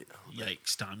slurred it.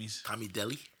 Yikes, Tommy's. Tommy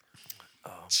Deli.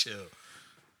 Chill.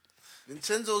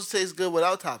 Vincenzo's taste good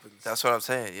without toppings. That's what I'm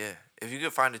saying. Yeah, if you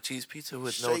could find a cheese pizza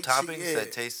with no Shake, toppings yeah.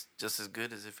 that tastes just as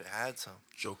good as if it had some.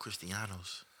 Joe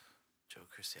Cristiano's. Joe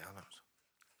Cristiano's.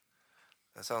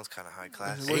 That sounds kind of high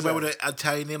class. What's Anybody that? with an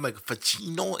Italian name like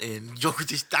Facino and Joe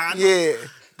Cristiano? Yeah.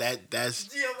 That's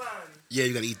yeah,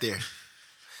 you gotta eat there.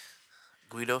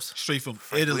 Guido's. Straight from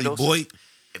Frank Italy, Guido's? boy.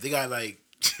 If they got like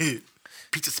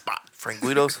pizza spot, Frank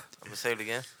Guido's. I'm gonna say it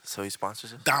again. So he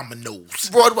sponsors it. Domino's.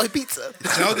 Broadway Pizza.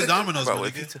 Shout out to Domino's, my Broadway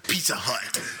nigga. pizza. Pizza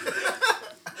Hut.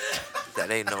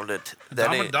 That ain't no that.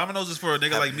 That ain't. Domino's is for a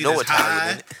nigga have like me no that's Italian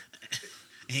high. in it.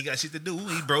 He ain't got shit to do.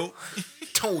 He broke.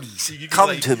 Tony's. You get Come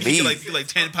like, to you me. get like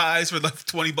 10 pies for like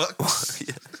 $20.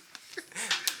 Yeah.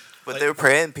 But their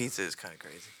pan pizza is kind of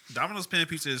crazy. Domino's pan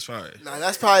pizza is fire. Nah,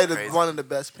 that's probably Crazy. one of the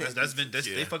best That's, pans. that's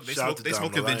Yeah. they fuck they Shout out smoke to they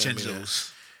smoke at Domino's. I ain't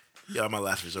Vincenzo's. Yeah, my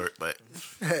last resort, but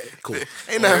Hey, cool.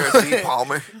 ain't Or nothing. Steve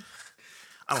Palmer.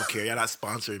 I don't care. Y'all not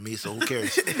sponsoring me, so who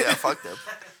cares? Yeah, fuck them.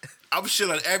 I'm shit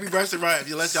on every restaurant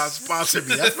unless y'all sponsor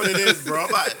me. That's what it is, bro.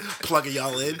 I'm not plugging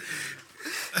y'all in.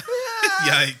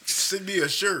 Yikes. Send me a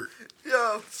shirt,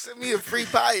 Yo, send me a free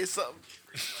pie or something.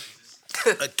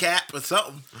 a cap, or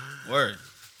something. Word.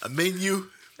 A menu.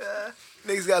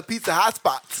 Niggas got pizza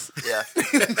hotspots. Yeah.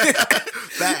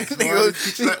 Facts. Nigga, Bro,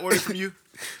 pizza I order from you.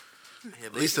 Yeah,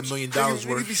 At least $1 million Niggas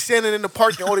be worth. standing in the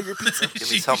park and order your pizza. Give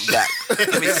me something back.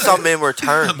 Give me something in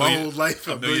return. My whole life,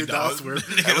 $1 million $1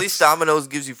 worth. At least Domino's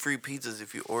gives you free pizzas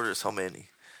if you order so many.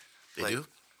 They Like, do.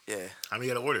 Yeah. How many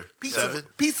you gotta order? Pizza, 7.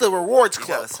 pizza rewards You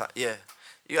club. gotta sign. Yeah.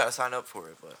 You gotta sign up for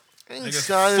it, but I ain't Nigga,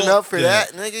 signing fuck up for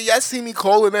that. that, nigga. Y'all see me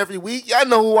calling every week. Y'all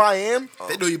know who I am.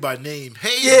 They know you by name.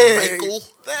 Hey, Yeah. Michael.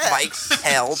 That. Mike's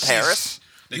Hell Paris.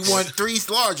 You want 3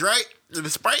 large, right? The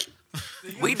Sprite?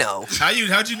 We know.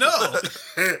 How'd you know?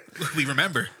 We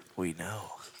remember. We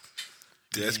know.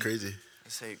 Yeah, that's crazy. I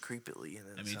say it creepily. And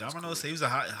then I it mean, sounds Domino's cool. saves the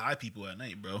high people at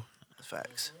night, bro.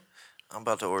 Facts. I'm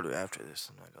about to order after this.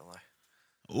 I'm not gonna lie.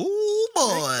 Ooh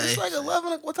It's boy. like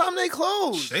 11. What time they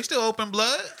close? They still open,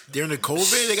 blood. During the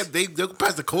COVID, they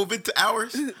passed the COVID to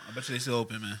hours. I bet you they still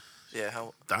open, man. Yeah.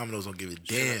 How Domino's don't give a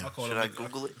damn. I'll call should them I niggas-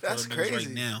 Google it? call That's them niggas crazy.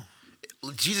 right now.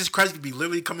 Jesus Christ could be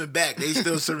literally coming back. They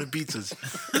still serving pizzas.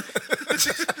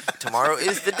 Tomorrow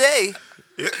is the day.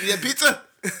 Yeah, pizza.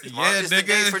 Tomorrow Yeah, is the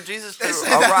day for nigga. Jesus to They said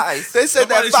that, arise. they said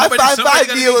that Somebody 555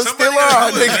 gotta deal do- is still somebody gotta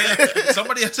on. do it, Nigga. man.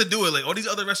 Somebody has to do it. Like all these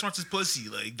other restaurants is pussy.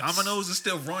 Like Domino's is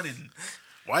still running.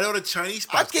 Why don't the Chinese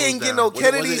I spots can't close get down? no Was it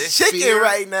Kennedy's chicken fear?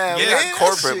 right now. Yeah, man. That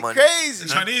corporate shit money. Crazy.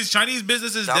 Chinese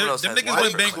businesses, Domino's them has niggas Why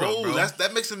went they bankrupt, close? bro.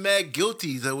 That makes them mad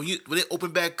guilty. So when they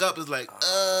open back up, it's like,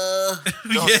 Don't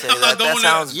Yeah, say I'm that. not That doing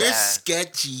sounds you're bad.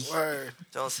 sketchy. Word.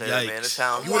 Don't say that, man. It Yikes.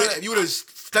 sounds. You would have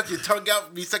stuck your tongue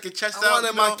out, you stuck your chest I out. wanted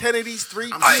You my know? Kennedy's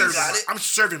 3 I'm piece. serving, got it. I'm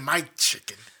serving my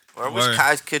chicken. Or I wish Word.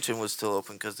 Kai's Kitchen was still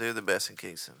open because they're the best in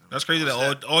Kingston. That's crazy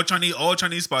that all Chinese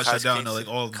spots shut Kai's down. Kitchen, Though, like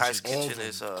all of them. Kai's shit. All Kitchen of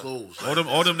is them closed.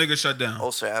 All them niggas shut down.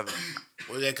 Ulster Avenue,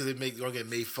 Was that because they gonna get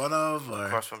made fun of? Or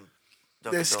across from. Dunkin'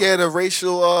 They're Donuts. scared of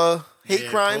racial hate yeah,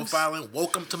 crimes. profiling?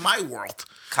 Welcome to my world.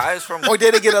 Kai's from. Or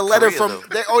did they get a letter Korea, from?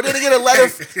 though. They get a letter.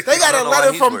 They got don't a know why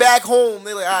letter he's from worried. back home.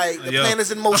 They're like, all right, the Yeah. plan is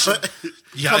in motion.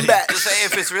 Yeah, Come back. Just saying,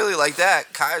 if it's really like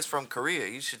that, Kai's from Korea.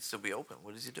 He should still be open.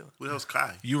 What is he doing? Who else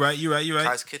Kai? You right.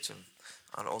 Kai's Kitchen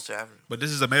on Ulster Avenue. But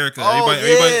this is America. Oh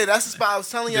everybody, yeah, that's the spot I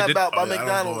was telling you Did- about by Oh, yeah,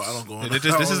 McDonald's. I don't go.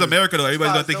 This is America though.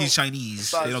 Everybody's gonna think dope. he's Chinese.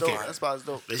 Spot's They don't dope. care. That spot's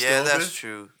dope. They Yeah, still that's open?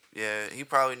 true. Yeah, he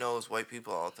probably knows white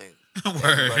people all think.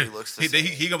 Word. looks the He same.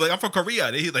 gonna be like, I'm from Korea.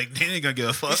 They ain't gonna give a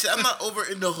He fuck. said, I'm not over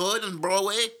in the hood on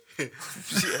Broadway.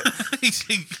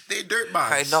 They dirt I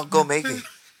bombs. not go make it.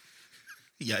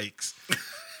 Yikes.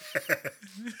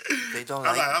 They don't I'm,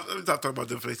 like. like, I'm not talking about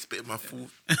them if they spit in my food.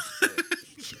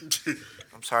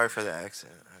 I'm sorry for the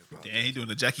accent. I apologize. Damn, he doing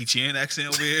the Jackie Chan accent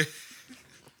over here.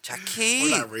 Jackie.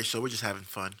 We're not racial. We're just having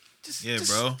fun. Yeah,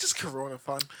 bro. Just Corona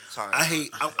fun. Sorry.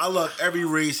 I love every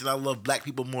race and I love black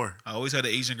people more. I always had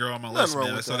an Asian girl on my Nothing list, wrong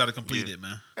man. I with still that. gotta complete it,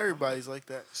 man. Everybody's like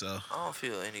that. So I don't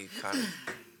feel any kind of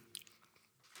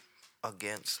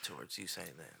against towards you saying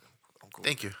that. I'm cool.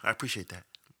 Thank you. I appreciate that.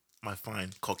 My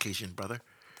fine Caucasian brother.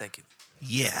 Thank you.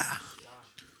 yeah.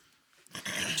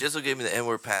 Jizzle gave me the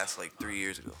N-word pass like 3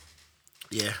 years ago,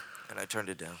 Yeah. and I turned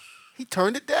it down. He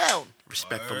turned it down.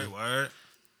 Respectfully. Word.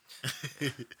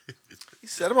 He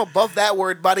said, I'm above that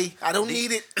word, buddy. I don't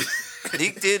need it.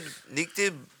 Nick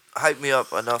did hype me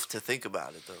up enough to think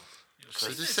about it though.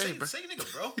 Just say, bro. Say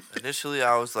nigga, bro. Initially,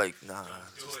 I was like, nah, I'm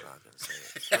just not gonna say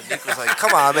it. But Nick was like,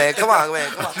 come on, man, come on.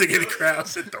 Nigga in the crowd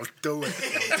said, don't do it.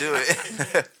 Do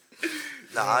it.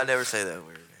 Nah, I never say that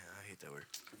word, man. I hate that word.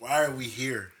 Why are we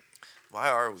here? Why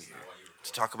are we here?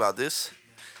 To talk about this?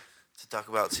 To talk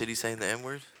about City saying the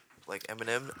N-word? Like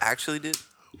Eminem actually did?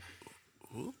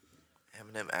 Who?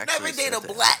 Eminem actually Never date said a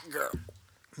that. black girl.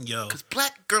 Yo. Because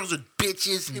black girls are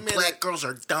bitches and You mean black like- girls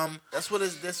are dumb. That's what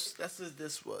his this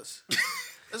was. This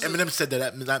is- Eminem said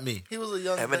that, not me. He was a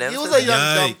young. Eminem he was said a young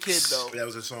that? dumb Yikes. kid though. That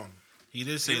was a song. He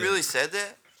did say He that. really said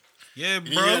that? Yeah,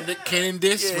 You bro. hear Nick Cannon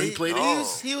diss Yeah, when he played oh.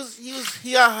 it? He was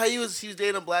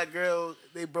dating a black girl.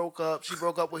 They broke up. She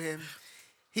broke up with him.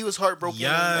 He was heartbroken.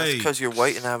 Yikes. Because you're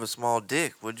white and have a small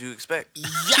dick. What'd you expect?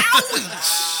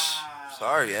 Yowie!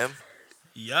 Sorry, Em.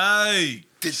 Yikes.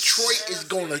 Detroit is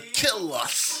gonna kill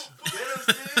us.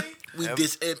 We Yep.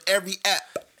 diss in every app.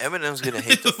 Eminem's gonna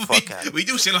hate the fuck out of me. We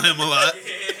do shit on him a lot.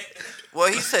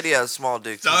 Well, he said he has a small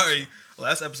dick. Too. Sorry.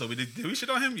 Last episode we did we shit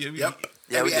on him? Yeah, Yep.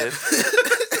 Yeah, we Every did.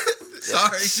 app.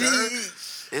 Sorry, sir.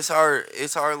 It's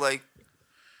our like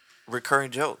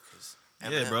recurring joke. Yeah,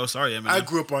 Eminem. bro. Sorry, Eminem. I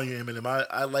grew up on you, Eminem.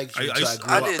 I liked you I until I used-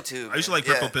 grew I up. did too. I used to man. like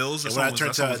Yeah. Purple Pills. And That when I song turned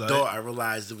was to an alright. adult, I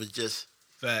realized it was just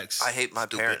Facts. I hate my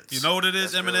parents. You know what it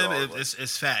is, That's really all Eminem? it was.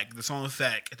 It's fact. The song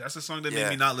Fact. That's the song that Yeah. made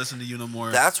me not listen to you no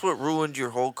more. That's what ruined your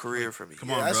whole career for me. Come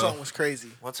Yeah, on, that bro. song was crazy.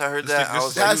 Once I heard This that, thing- I this-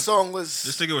 was That like, song This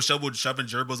was. nigga was shoving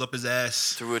gerbils up his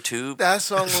ass through a tube. That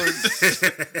song was.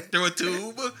 through a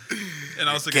tube. And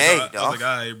I was thinking, Gay, I was dog. like,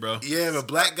 all right, bro. yeah. If a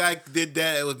black guy did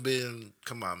that, it would been.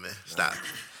 Come on, man. Stop.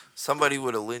 Somebody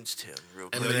would have lynched him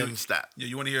real quick. Eminem, stop. Yeah,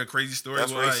 you want to hear a crazy story?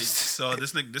 That's Well, racist. so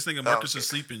this nigga Marcus okay. was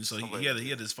sleeping, so Somebody- he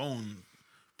had his phone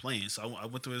playing. So I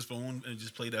went to his phone and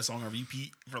just played that song on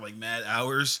repeat for like mad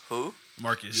hours. Who?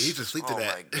 Marcus. Yeah, he used to sleep to Oh my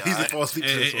that. God. He used to fall asleep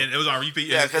to and, this and one. it was on repeat.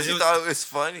 Yeah, and because he was, thought it was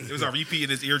funny. it was on repeat in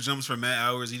his eardrums for mad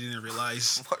hours. He didn't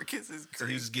realize. Marcus is So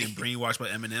he was creepy. getting brainwashed by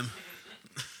Eminem.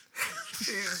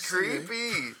 He's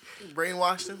creepy.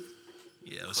 Brainwashed him.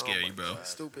 Yeah, it was scary, bro.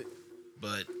 Stupid.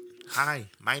 But Hi,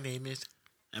 my name is.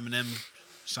 Eminem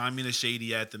signed me to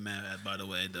Shady Aftermath, by the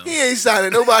way, though. He ain't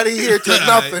signing nobody here to Alright,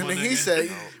 nothing. my And he nigga. said,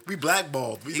 We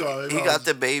blackballed. We He, saw he got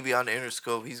the baby on the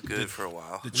Interscope. He's good for a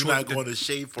while. We're not going to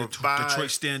shave for five.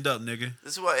 Detroit stand up, nigga.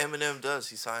 This is what Eminem does.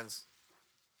 He signs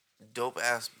dope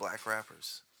ass black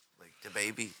rappers like the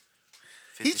baby.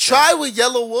 he 50 tried Cent. with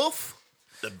Yellow Wolf.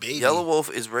 The baby. Yellow Wolf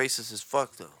is racist as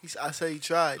fuck though. I said he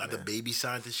tried. Not the Man. baby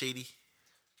signed to Shady.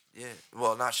 Yeah,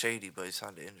 well not Shady, but he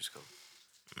signed to Interscope.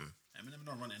 Eminem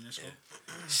don't run in this one.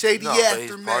 Shady No, but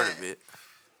he's Aftermath. part of it.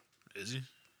 Is he?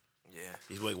 Yeah,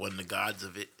 He's like one of the gods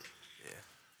of it.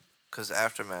 because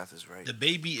Aftermath is right. The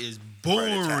baby is Right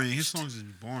boring. attached. His songs is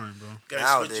boring, bro.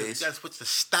 Nowadays. You gotta switch the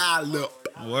style up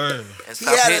Word. And He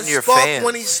stop had a hitting your spark fans.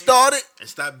 when he started. and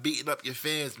stop beating up your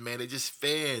fans, man. They're just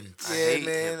fans. I Yeah, hate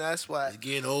man, him. that's why. It's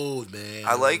getting old, man.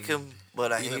 I like him,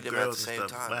 but I Beating hate up him at the girls and same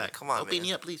stuff. time. Whack. Like, come on, Don't beat man.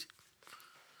 me up, please.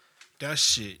 That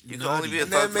shit. You can only be a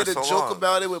And then thug made for a so joke long.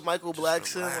 about it with Michael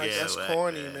Blackson. relax. Like, Yeah, that's whack,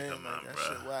 corny, man. man. Come Like, on, that bro.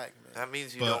 shit whack, man. That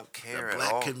means you But don't The care at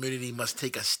black all. community must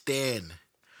take a stand.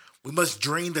 We must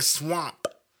drain the swamp.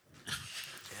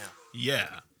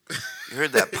 Yeah. You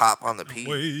heard that pop on the P?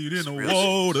 Wade in It's the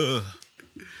real water.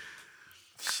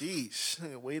 Sheesh.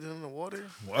 Wading in the water.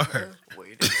 Word. shit.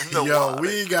 Wait in the Yo, water. we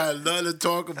ain't got nothing to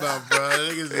talk about, bro.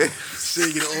 Niggas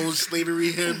singing old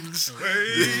slavery hymns.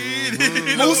 Wade in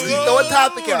the Moosey, throw a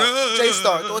topic out. water.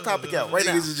 J-Star, throw a topic out right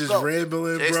now. Niggas is just Go.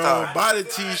 rambling, bro. J-Star. Buy the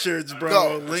t-shirts, bro. Go.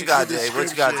 What you Links got, in the Jay? What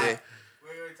you got, description. Jay?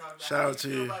 We're going to talk about Shout how out to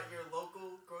you feel you. about your local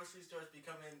grocery stores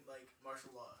becoming like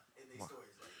martial law in these stores.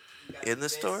 Like, you got In the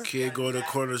this, store? you Kid got go to the that.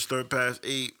 corner store past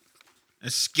 8.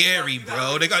 It's scary,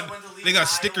 bro. They got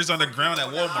stickers on the ground at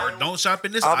Walmart. Don't shop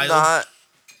in this I'm aisle. not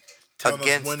Telling us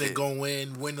against when to it. go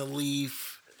in, when to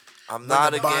leave, I'm when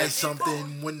not to buy against.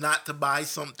 something, when not to buy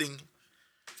something.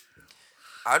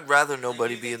 I'd rather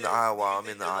nobody be in the aisle while I'm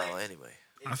in the aisle anyway.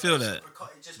 I feel that.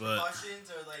 Just but- precautions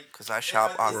or like. 'Cause I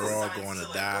shop on- We're all gonna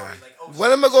die.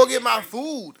 When am I gonna get my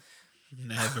food?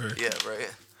 Never. Yeah, right.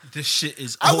 This shit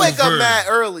is I over. wake up mad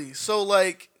early, so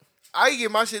like I can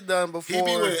get my shit done He before.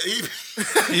 be with he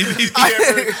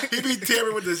be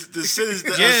tampering with the sentence,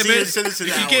 the Yeah, senior man. citizen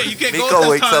You hours. can't Miko go at this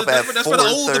wakes time. up at That's for the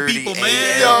older 4:30 people, a.m.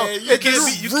 man. Yo, you if can't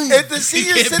the, be. if the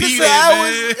senior can't be citizen there,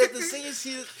 hours, man. if the senior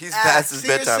citizen, He's past his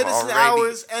senior bedtime citizen already.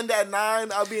 hours end at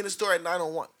 9, I'll be in the store at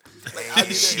 9:01. Like I'll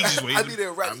be She's there. waiting. I'll be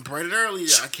there right. I'm praying early.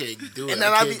 I can't do it. And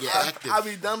then I I'll can't be get active. I'll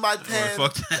be done by 10.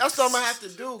 fuck that. That's what I'm gonna have to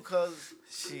do, cause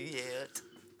Shit.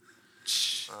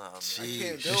 I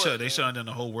Jeez. can't do They it. shut down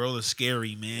the whole world is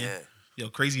scary, man. Yeah. Yo,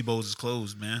 Crazy Bowls is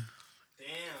closed, man. Damn.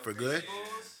 For good?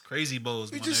 Crazy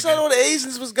Bowls. You my just nigga. said all the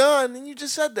Asians was gone, and you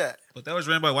just said that. But that was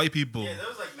ran by white people. Yeah, there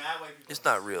was like mad white people. It's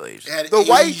not real Asian. Had The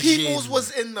white Asian. peoples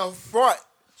was in the front.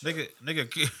 Nigga.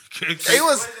 They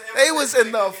was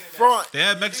in the front. They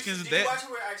had Did Mexicans. you They, watch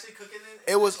who were actually cooking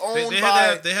it? It was they, owned they by.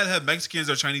 had to have Mexicans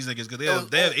or Chinese niggas because It was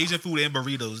they have owned- Asian food and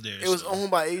burritos there. It was so.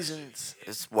 owned by Asians.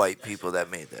 It's white people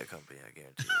that made that company, I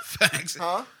guarantee you. Facts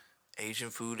Huh? Asian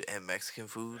food and Mexican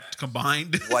food,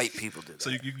 combined. white people did that. So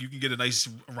you can get a nice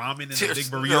ramen and a There's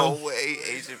big burrito. no way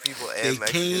Asian people They and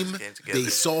Mexicans came, came together. they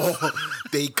saw,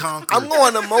 they conquered. I'm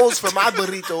going to Moe's for my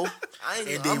burrito. and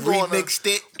they I'm going to, remixed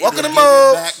it. and Welcome they to gave it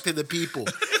Moe's. back to the people.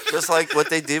 Just like what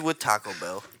they did with Taco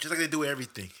Bell. Just like they do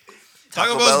everything.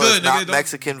 Taco Taco Bell's Bell good, is not nigga. Don't-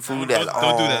 Mexican food Don't, at don't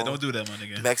all. do that. Don't do that, my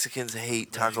nigga. Mexicans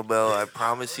hate Taco Bell. I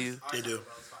promise you. They do.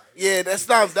 Yeah, that's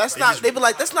not. just- They be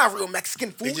like, that's not real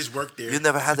Mexican They food. just work there. You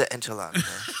never had the enchilada, man.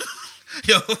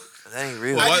 Yo, That ain't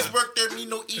real. I Why- just work there, me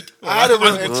no eat. I had a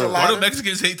real why do enchilada.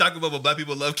 Mexicans hate Taco Bell, but black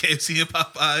people love KFC and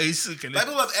Popeyes? Can they-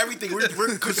 People love everything.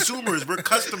 We're consumers. We're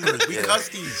customers. We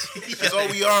custies. That's all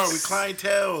we are. We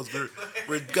clientels.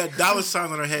 We got dollar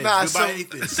signs on our heads. Nah, we buy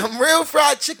anything. some real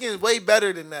fried chicken is way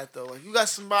better than that though. Like you got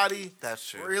somebody That's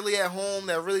true. really at home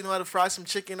that really know how to fry some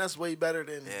chicken. That's way better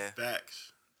than. Yeah.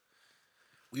 Facts.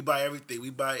 We buy everything.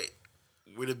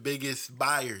 We're the biggest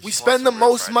buyers. We spend the some real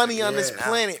most fried money chicken. on this Yeah.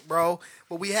 planet, bro,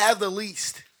 but we have the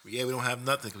least. Yeah, we don't have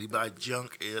nothing. We buy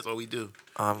junk. Yeah, that's all we do.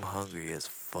 I'm hungry as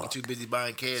You're fuck. too busy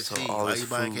buying KFC. So all Why this you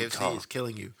buying food KFC? talk. It's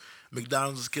killing you.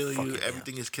 McDonald's is killing you. Fucking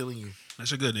Everything is killing you. That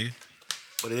shit good, nigga.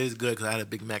 But it is good because I had a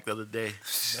Big Mac the other day.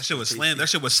 That shit was slam. That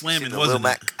shit was slamming, The Lil wasn't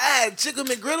Mac. it? I had chicken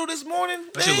McGriddle this morning.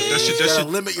 That shit was- Man. that shit- You gotta shit-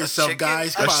 limit yourself, chicken-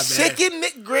 guys. Come on, man. Chicken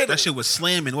McGriddle. That shit was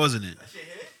slamming, wasn't it?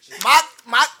 My.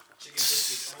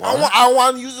 I don't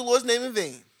want to use the Lord's name in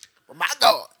vain. But my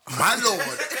God, My lord.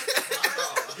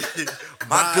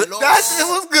 My good- lord. that shit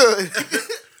was good.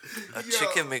 A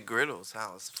chicken McGriddle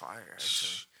sounds fire, actually.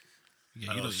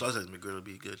 Yeah, I you know know, sausage McGriddle would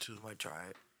be good too. I might try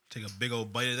it. take a big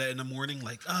old bite of that in the morning.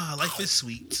 Like, life is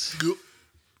sweet.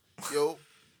 Yo,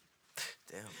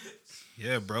 Damn.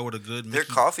 Yeah, bro, with a good Their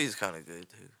Mickey. coffee is kind of good,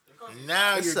 too.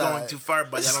 Now It's you're going alright. too far,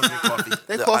 buddy. I don't drink coffee. that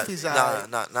The- coffee's nah,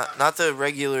 alright. not the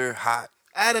regular hot,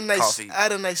 I had a nice, coffee. I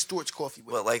had a nice Storch coffee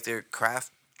with but like their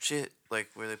craft shit, like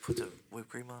where they put the whipped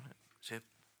cream on it. Shit.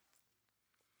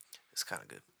 It's kind of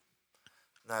good.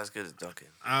 Not as good as Dunkin'.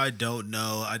 I don't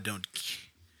know. I don't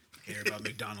care about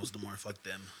McDonald's no more. Fuck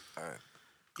them. All right.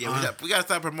 Yeah, we gotta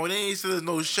stop promoting. Ain't so there's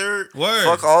no shirt. Word.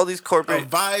 Fuck all these corporate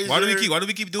Advisor. Why do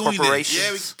we keep doing corporations. this?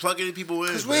 Yeah, we plugging people in.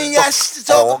 Because we man. ain't got shit to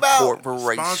talk all about.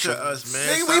 corporations. Sponsor us, man.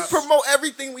 Nigga, we Stop. promote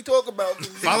everything we talk about.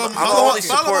 Follow only my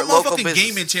support local motherfucking business.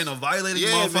 gaming channel, violating Yeah,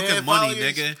 motherfucking man, money, follow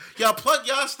your- nigga. Y'all plug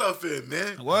y'all stuff in,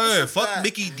 man. Word. Fuck fact.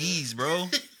 Mickey D's, bro.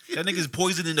 That nigga's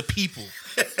poisoning the people.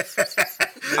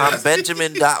 I'm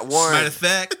Benjamin.Warren Matter of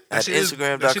fact, that at shit is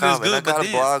Instagram.com. good, And I got but a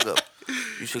then- blog up.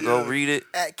 You should go read it.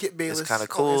 At Kit Bayless kinda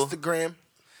cool. on Instagram.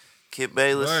 Kit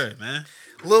Bayless. Word, man.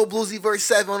 Lil Bluesy Verse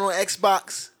 7 on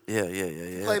Xbox. Yeah.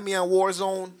 Play me on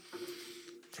Warzone.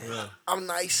 I'm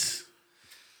nice.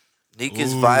 Neek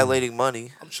is violating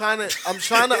money. I'm trying to yo,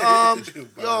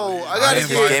 I I gotta am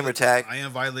get Gamer tag. I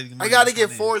am violating. I gotta get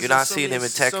Forza. Forza. You're not so seeing me him in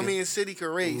and- So Tekken. me and City can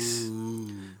race.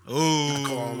 Ooh.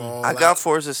 I got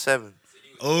Forza 7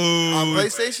 On Ooh.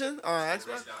 PlayStation? On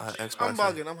Xbox? on Xbox. I'm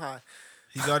bugging, I'm high.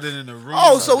 He got it in the room.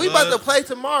 Oh, so we about blood. to play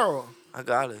tomorrow. I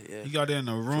got it, yeah. He got it in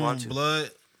the room, want to. blood.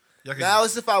 Y'all can, Now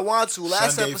it's if I want to.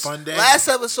 Sunday fun day. Last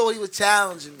episode he was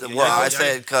challenging me. Well, I yeah.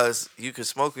 said because you could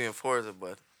smoke me in Forza,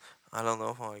 but I don't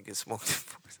know if I want to get smoked in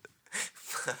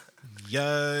Forza.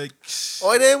 yikes.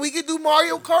 Or then we could do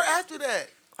Mario Kart after that.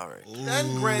 All right.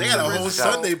 Then Grand They got a whole Turismo.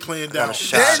 Sunday planned Got out. a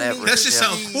shot Then Everest. we- That shit Yeah.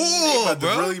 sounds cool, About to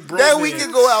bro. really bro Then we man.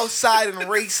 could go outside and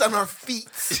race on our feet.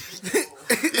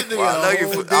 Well,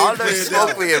 I know you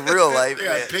smoke me in real life, They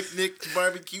man. got picnics,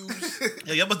 barbecues.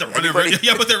 Yeah, y'all about to run Anybody-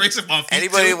 y'all about to race up on feet.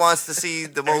 Anybody too? wants to see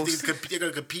the Everything's most they're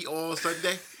gonna compete all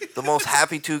Sunday.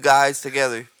 happy two guys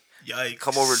together? Yikes.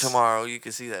 Come over tomorrow. You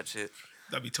can see that shit.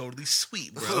 That'd be totally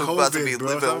sweet, bro. We're about to be bro.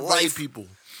 living It's not white life. people.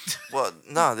 Well,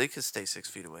 no, they could stay 6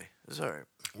 feet away. It's all right.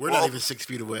 We're Well, not even 6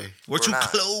 feet away. We're too not.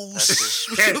 close. That's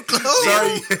We're too close.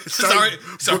 Sorry,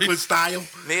 Sorry. Brooklyn style.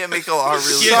 Me and Miko are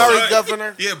really Yeah, Sorry, right.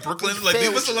 Governor. Yeah, Brooklyn. Like,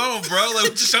 leave us alone, bro. Like, we're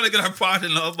just trying to get our pride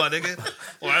in love, my nigga.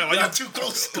 Why you too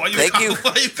close. Why you? Thank you.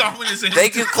 Why you commenting?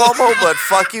 Thank you, Cuomo, but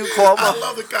fuck you, I Cuomo.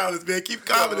 love the comments, man. Keep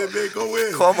commenting, man. Go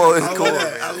in. Cuomo is I cool. love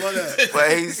that. I love that.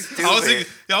 But he's stupid.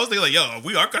 I was thinking, like, yo,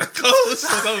 we are kind of close.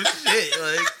 Like, oh shit,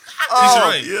 like, Oh, he's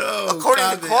right. Yo, According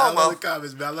to comment. I love Cuomo. the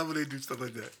comments, man. I love when they do stuff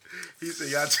like that. He said,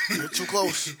 y'all Too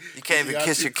close. You can't even Yeah,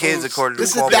 kiss too your kids close. according to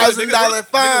This is Cuomo. $1,000 Nigga,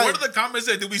 fine. what did the comments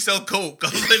say? Do we sell coke? I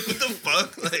was like, what the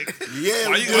fuck? Like, Yeah,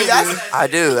 why we you do, going? man. I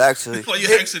do, actually. Why you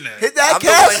asking that? Hit that I'm the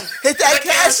cash. one- Hit that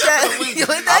cash. Hit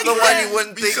that I'm the one cash. you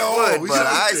wouldn't We think sell- would, we but sell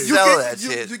I things. You sell get, that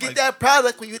you, shit. you get that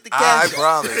product when you hit the I cash.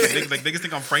 promise. Like, biggest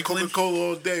thing on Franklin. Coca-Cola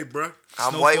all day, bro.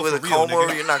 I'm Snow white Cone with a for real, comb over.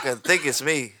 nigga. You're not gonna think it's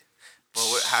me.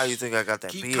 But how you think I got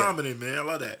that Keep beer? commenting, man. I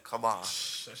love that. Come on, That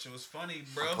shit was funny,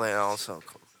 bro. playing on so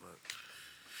cool.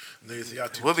 Niggas say y'all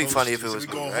too Would be close. funny if it They say was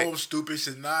we me, going right? home, stupid.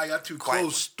 Said, nah, y'all too Quiet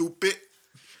close, stupid.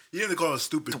 You didn't call us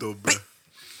stupid, though, bro.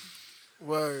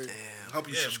 Word. Hope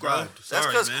you Yeah, subscribe. bro. That's Sorry,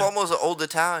 because man. Cuomo's an old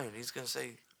Italian. He's gonna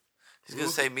say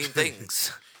mean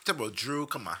things. Talk about Drew.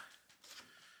 Come on.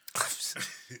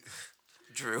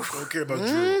 Drew. Don't care about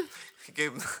Drew. He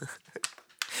gave him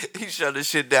He shut his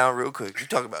shit down real quick. You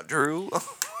talking about Drew?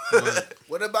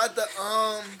 What about the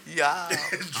Yeah.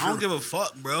 I don't give a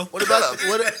fuck, bro. What about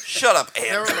what? Shut up,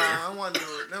 Never Andrew. mind. I don't want to do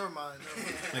it. Never mind.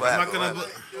 Like, What I'm not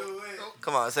happened? gonna.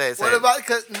 Come on, say it. Say What it. about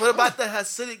what about the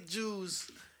Hasidic Jews?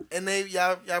 And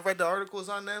y'all read the articles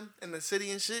on them in the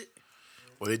city and shit.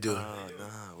 What they do? Oh, nah,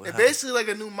 what They're happened? basically like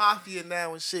a new mafia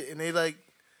now and shit, and they like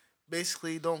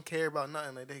basically don't care about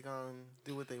nothing. Like they gonna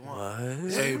do what they want.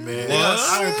 What? Hey man, What?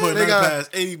 I don't put They nothing gonna- past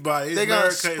anybody. they gonna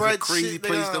America is a spread crazy shit, they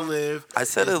place to gonna- live. I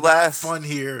said it It's last. fun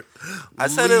here. I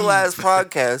said it Leave. last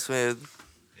podcast, man.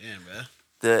 Damn, man.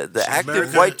 The active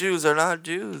America- white Jews are not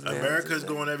Jews, man. America's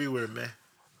going everywhere, man.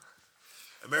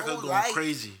 America's Oh, going right.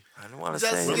 crazy. I don't want to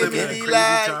Just say We're it give living in me a again. crazy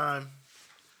Eli. time.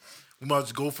 We might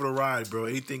just go for the ride, bro.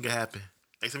 Anything can happen.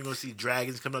 Next time we're gonna see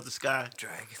dragons coming out the sky.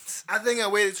 Dragons. I think I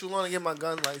waited too long to get my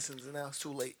gun license, and now it's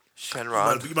too late. You might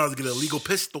Shenron. as well get a legal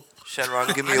pistol.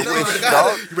 Shenron, give me a I know, wish, I dog.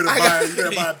 got You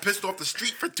better buy a pistol off the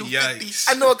street for $250. Yikes.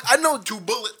 I know. 2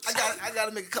 bullets. I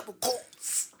gotta make a couple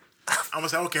calls. I'm gonna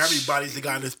say, I don't care how many bodies they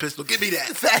got in this pistol. Give me that.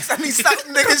 Facts. I need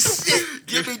something, niggas. Shit.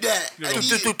 Give me that. You I know,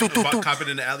 need it. cop it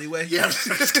in the alleyway. Yeah, I'm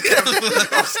scared.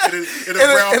 I'm scared. In a In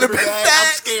a- brown in a paper big bag, bag.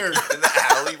 I'm scared. In the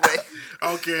alleyway. I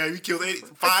don't care. You killed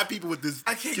 5 people with this.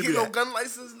 I can't Give get me no that. gun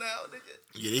license now, nigga.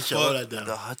 Yeah, they shut all that The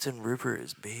down. Hudson River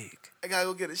is big. I gotta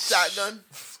go get a shotgun.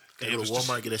 Go to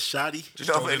Walmart and get a shotty. You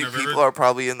know how throw it in many the river. people are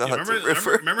probably in the Yeah, Hudson remember,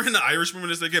 River? remember in the Irishman when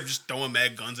this nigga kept just throwing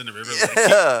mad guns in the river? Like,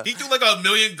 Yeah. he threw like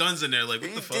 1,000,000 guns in there. Like, what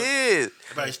He the fuck? did.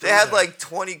 Everybody still They had there. like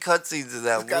 20 cutscenes in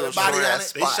that got a little body short on ass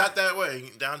it. They spot. shot that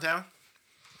way downtown.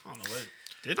 I don't know what.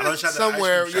 Did I know they? they shot that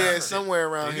Somewhere, ice cream yeah, shop. somewhere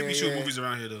They around do be here. shooting Yeah. movies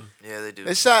around here though. Yeah, they do.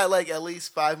 They shot like at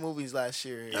least 5 movies last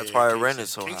year. Yeah. That's why Kingston- rent is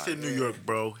so high. Kingston, New York,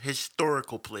 bro.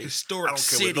 Historical place. Historic I don't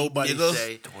care city, what nobody nigga.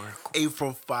 say. Historical.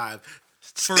 845.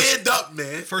 First- Stand up,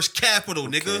 man. First capital,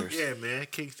 nigga. cares? Yeah, man.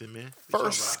 Kingston, man.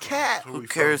 First cat. Who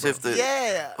cares if the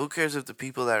Yeah. Who cares if the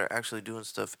people that are actually doing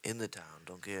stuff in the town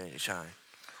don't get any shine?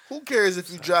 Who cares if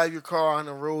you drive your car on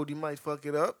the road? You might fuck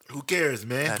it up. Who cares,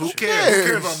 man? Gotcha. Who Who cares? Who cares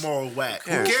cares? about moral whack?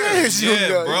 cares? Who Who cares? cares? Yeah, you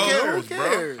know? bro. Who Who cares,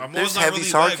 cares? I'm There's always not heavy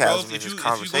really right, bro. sarcasm in If this you go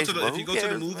conversation, to but the, if who you go to the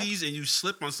cares, man? movies and you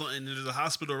slip on something, there's a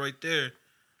hospital right there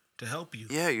to help you.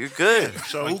 Yeah, you're good.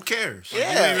 So who cares? You Yeah.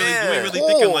 ain't really, you ain't really Cool.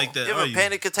 thinking like You that, have are a you?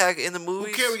 panic attack in the Who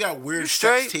movies? cares? We got You weird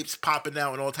straight? sex tapes popping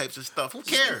out and all types of stuff. Who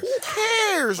cares? Who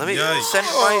cares? Let me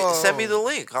Yikes. send me the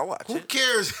link. I'll watch Who it.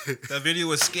 cares? That video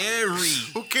was scary.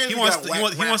 Who cares? He We wants got the,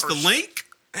 whack he wants the rappers. link.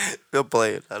 They'll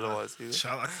play it. I don't want to see it.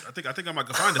 Child, I think I might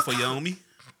go find it for you, homie.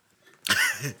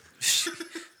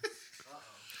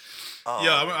 Oh,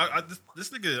 Yeah, this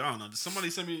nigga, I don't know. Somebody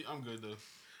send me. I'm good though.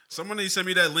 Somebody send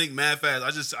me that link mad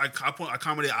fast. I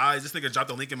commented eyes. This nigga dropped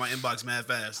the link in my inbox mad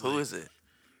fast. who is it?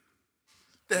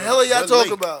 The hell are y'all What talking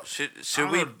link? about? Should I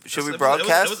we don't know. should we It was-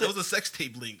 broadcast it was a sex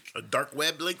tape link. A dark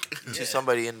web link? to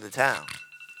somebody in the town?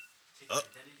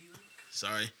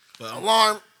 Sorry, but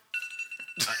Alarm.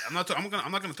 I'm not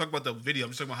gonna talk about the video. I'm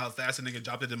just talking about how fast the nigga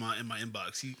dropped it in my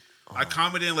inbox. I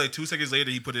commented and like 2 seconds later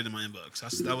he put it in my inbox.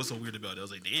 That was so weird about it. I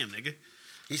was like, damn, nigga.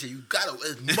 He said, you gotta,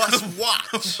 must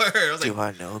watch. Word. I was Do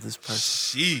like, I know this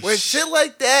person? sheesh. When shit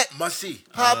like that Must see.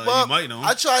 pop you up, might know.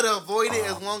 I try to avoid it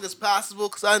as long as possible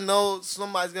because I know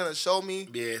somebody's gonna show me.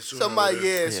 Yeah, sooner or Somebody,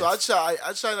 later. yeah. So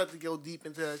I try not to go deep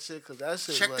into that shit because that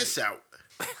shit. Check like, this out.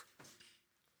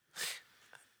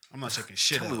 I'm not checking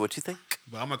shit Tell out. me what you think.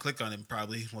 But I'm gonna click on it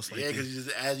probably most likely. Yeah,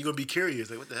 because you're gonna be curious.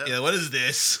 Like, what the hell? Yeah, what is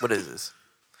this? What is this?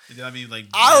 You know what I mean? Like,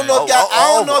 I don't know if Oh, y'all.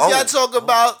 I don't know if y'all oh, talk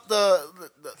about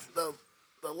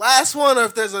the last one or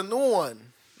if there's a new one.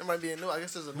 There might be a new. I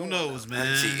guess there's a new Who one knows, now. I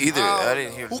didn't man? see either. I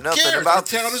didn't hear Who nothing cares? about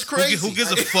the town this. is crazy. Who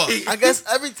gives a fuck? I guess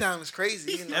every town is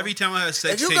crazy. You know? Every time I have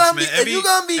sex If you tapes, gonna man. be- if you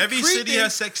gonna be every city creeping,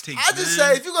 has sex tapes. I just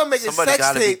man. say if you're gonna make Somebody a sex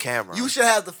gotta be tape, camera. you should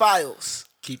have the files.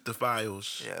 Keep the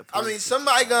files. Yeah, I mean,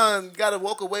 somebody gotta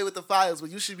walk away with the files,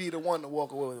 but you should be the one to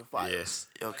walk away with the files. Yes.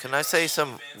 Yo, can I say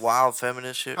some wild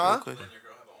feminist shit Huh? real quick? Your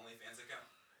girl have an OnlyFans account?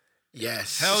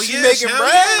 Yes. Hell She yeah, making hell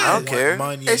bread? yeah. I don't care.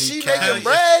 Money Is and she cash. making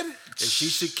bread? If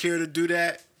she's secure to do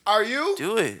that, Are you?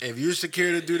 Do it. if you're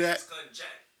secure to do that, Couldn't check.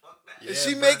 Fuck that. Is yeah,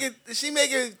 she bro.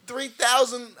 making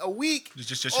 3,000 a week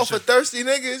Just off of thirsty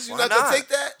niggas? You Why not gonna not? take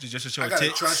that? to show I her gotta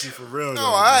tits. trust you for real. No, though,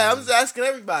 all right. man. I'm just asking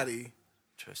everybody.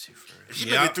 Trust you for If she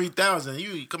Yeah. making 3,000,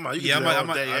 you come on, you Yeah, can do that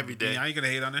all day, every day. I ain't gonna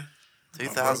hate on her.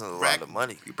 3,000 is a lot of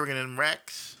money. You bringing in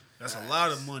racks? That's a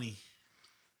lot of money.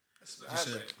 I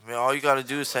mean, all you gotta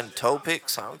do is send toe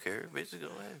pics. I don't care. Bitch, go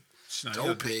ahead. Nah,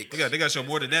 Dope pic. They got to show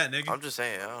more than that, nigga. I'm just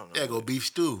saying. I don't know. Yeah, go beef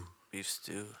stew. Beef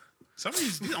stew. Some of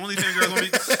these OnlyFans girls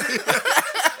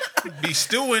don't be. Be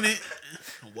stew in it.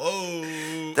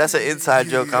 Whoa. That's an inside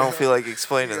joke. I don't feel like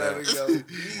explaining Gotta that.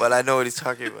 go. But I know what he's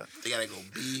talking about. They gotta go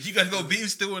beef. You gotta go beef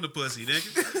stew in the pussy,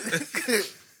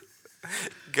 nigga.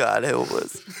 God help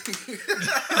us.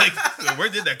 Like, where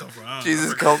did that come from? I don't know.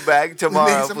 Jesus, come back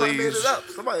tomorrow, Somebody made please. it up.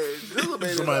 Somebody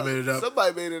made it up.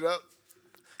 Somebody made it up.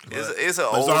 It's an It's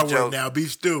old our word joke. now.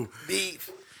 Beef stew. Beef.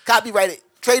 Copyright it.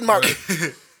 Trademark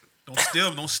it. Don't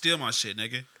steal my shit,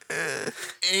 nigga.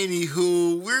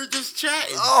 Anywho, we're just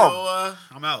chatting. Oh.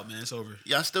 So, I'm out, man. It's over.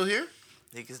 y'all still here?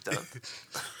 Niggas done.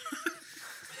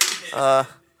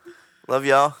 Love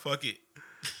y'all. Fuck it.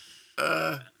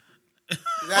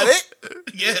 Is that it?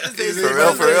 Yeah. For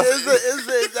real, for real. Is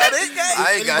that it, guys?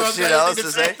 I ain't got shit else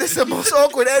to say. This is the most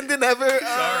awkward ending ever. Sorry.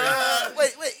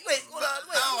 Wait. Hold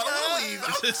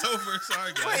on. It's over.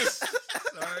 Sorry, guys.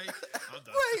 Sorry. I'm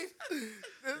done. Wait.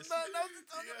 There's nothing else to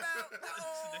talk about.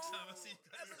 Next time I see you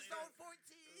guys later. Episode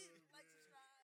 14.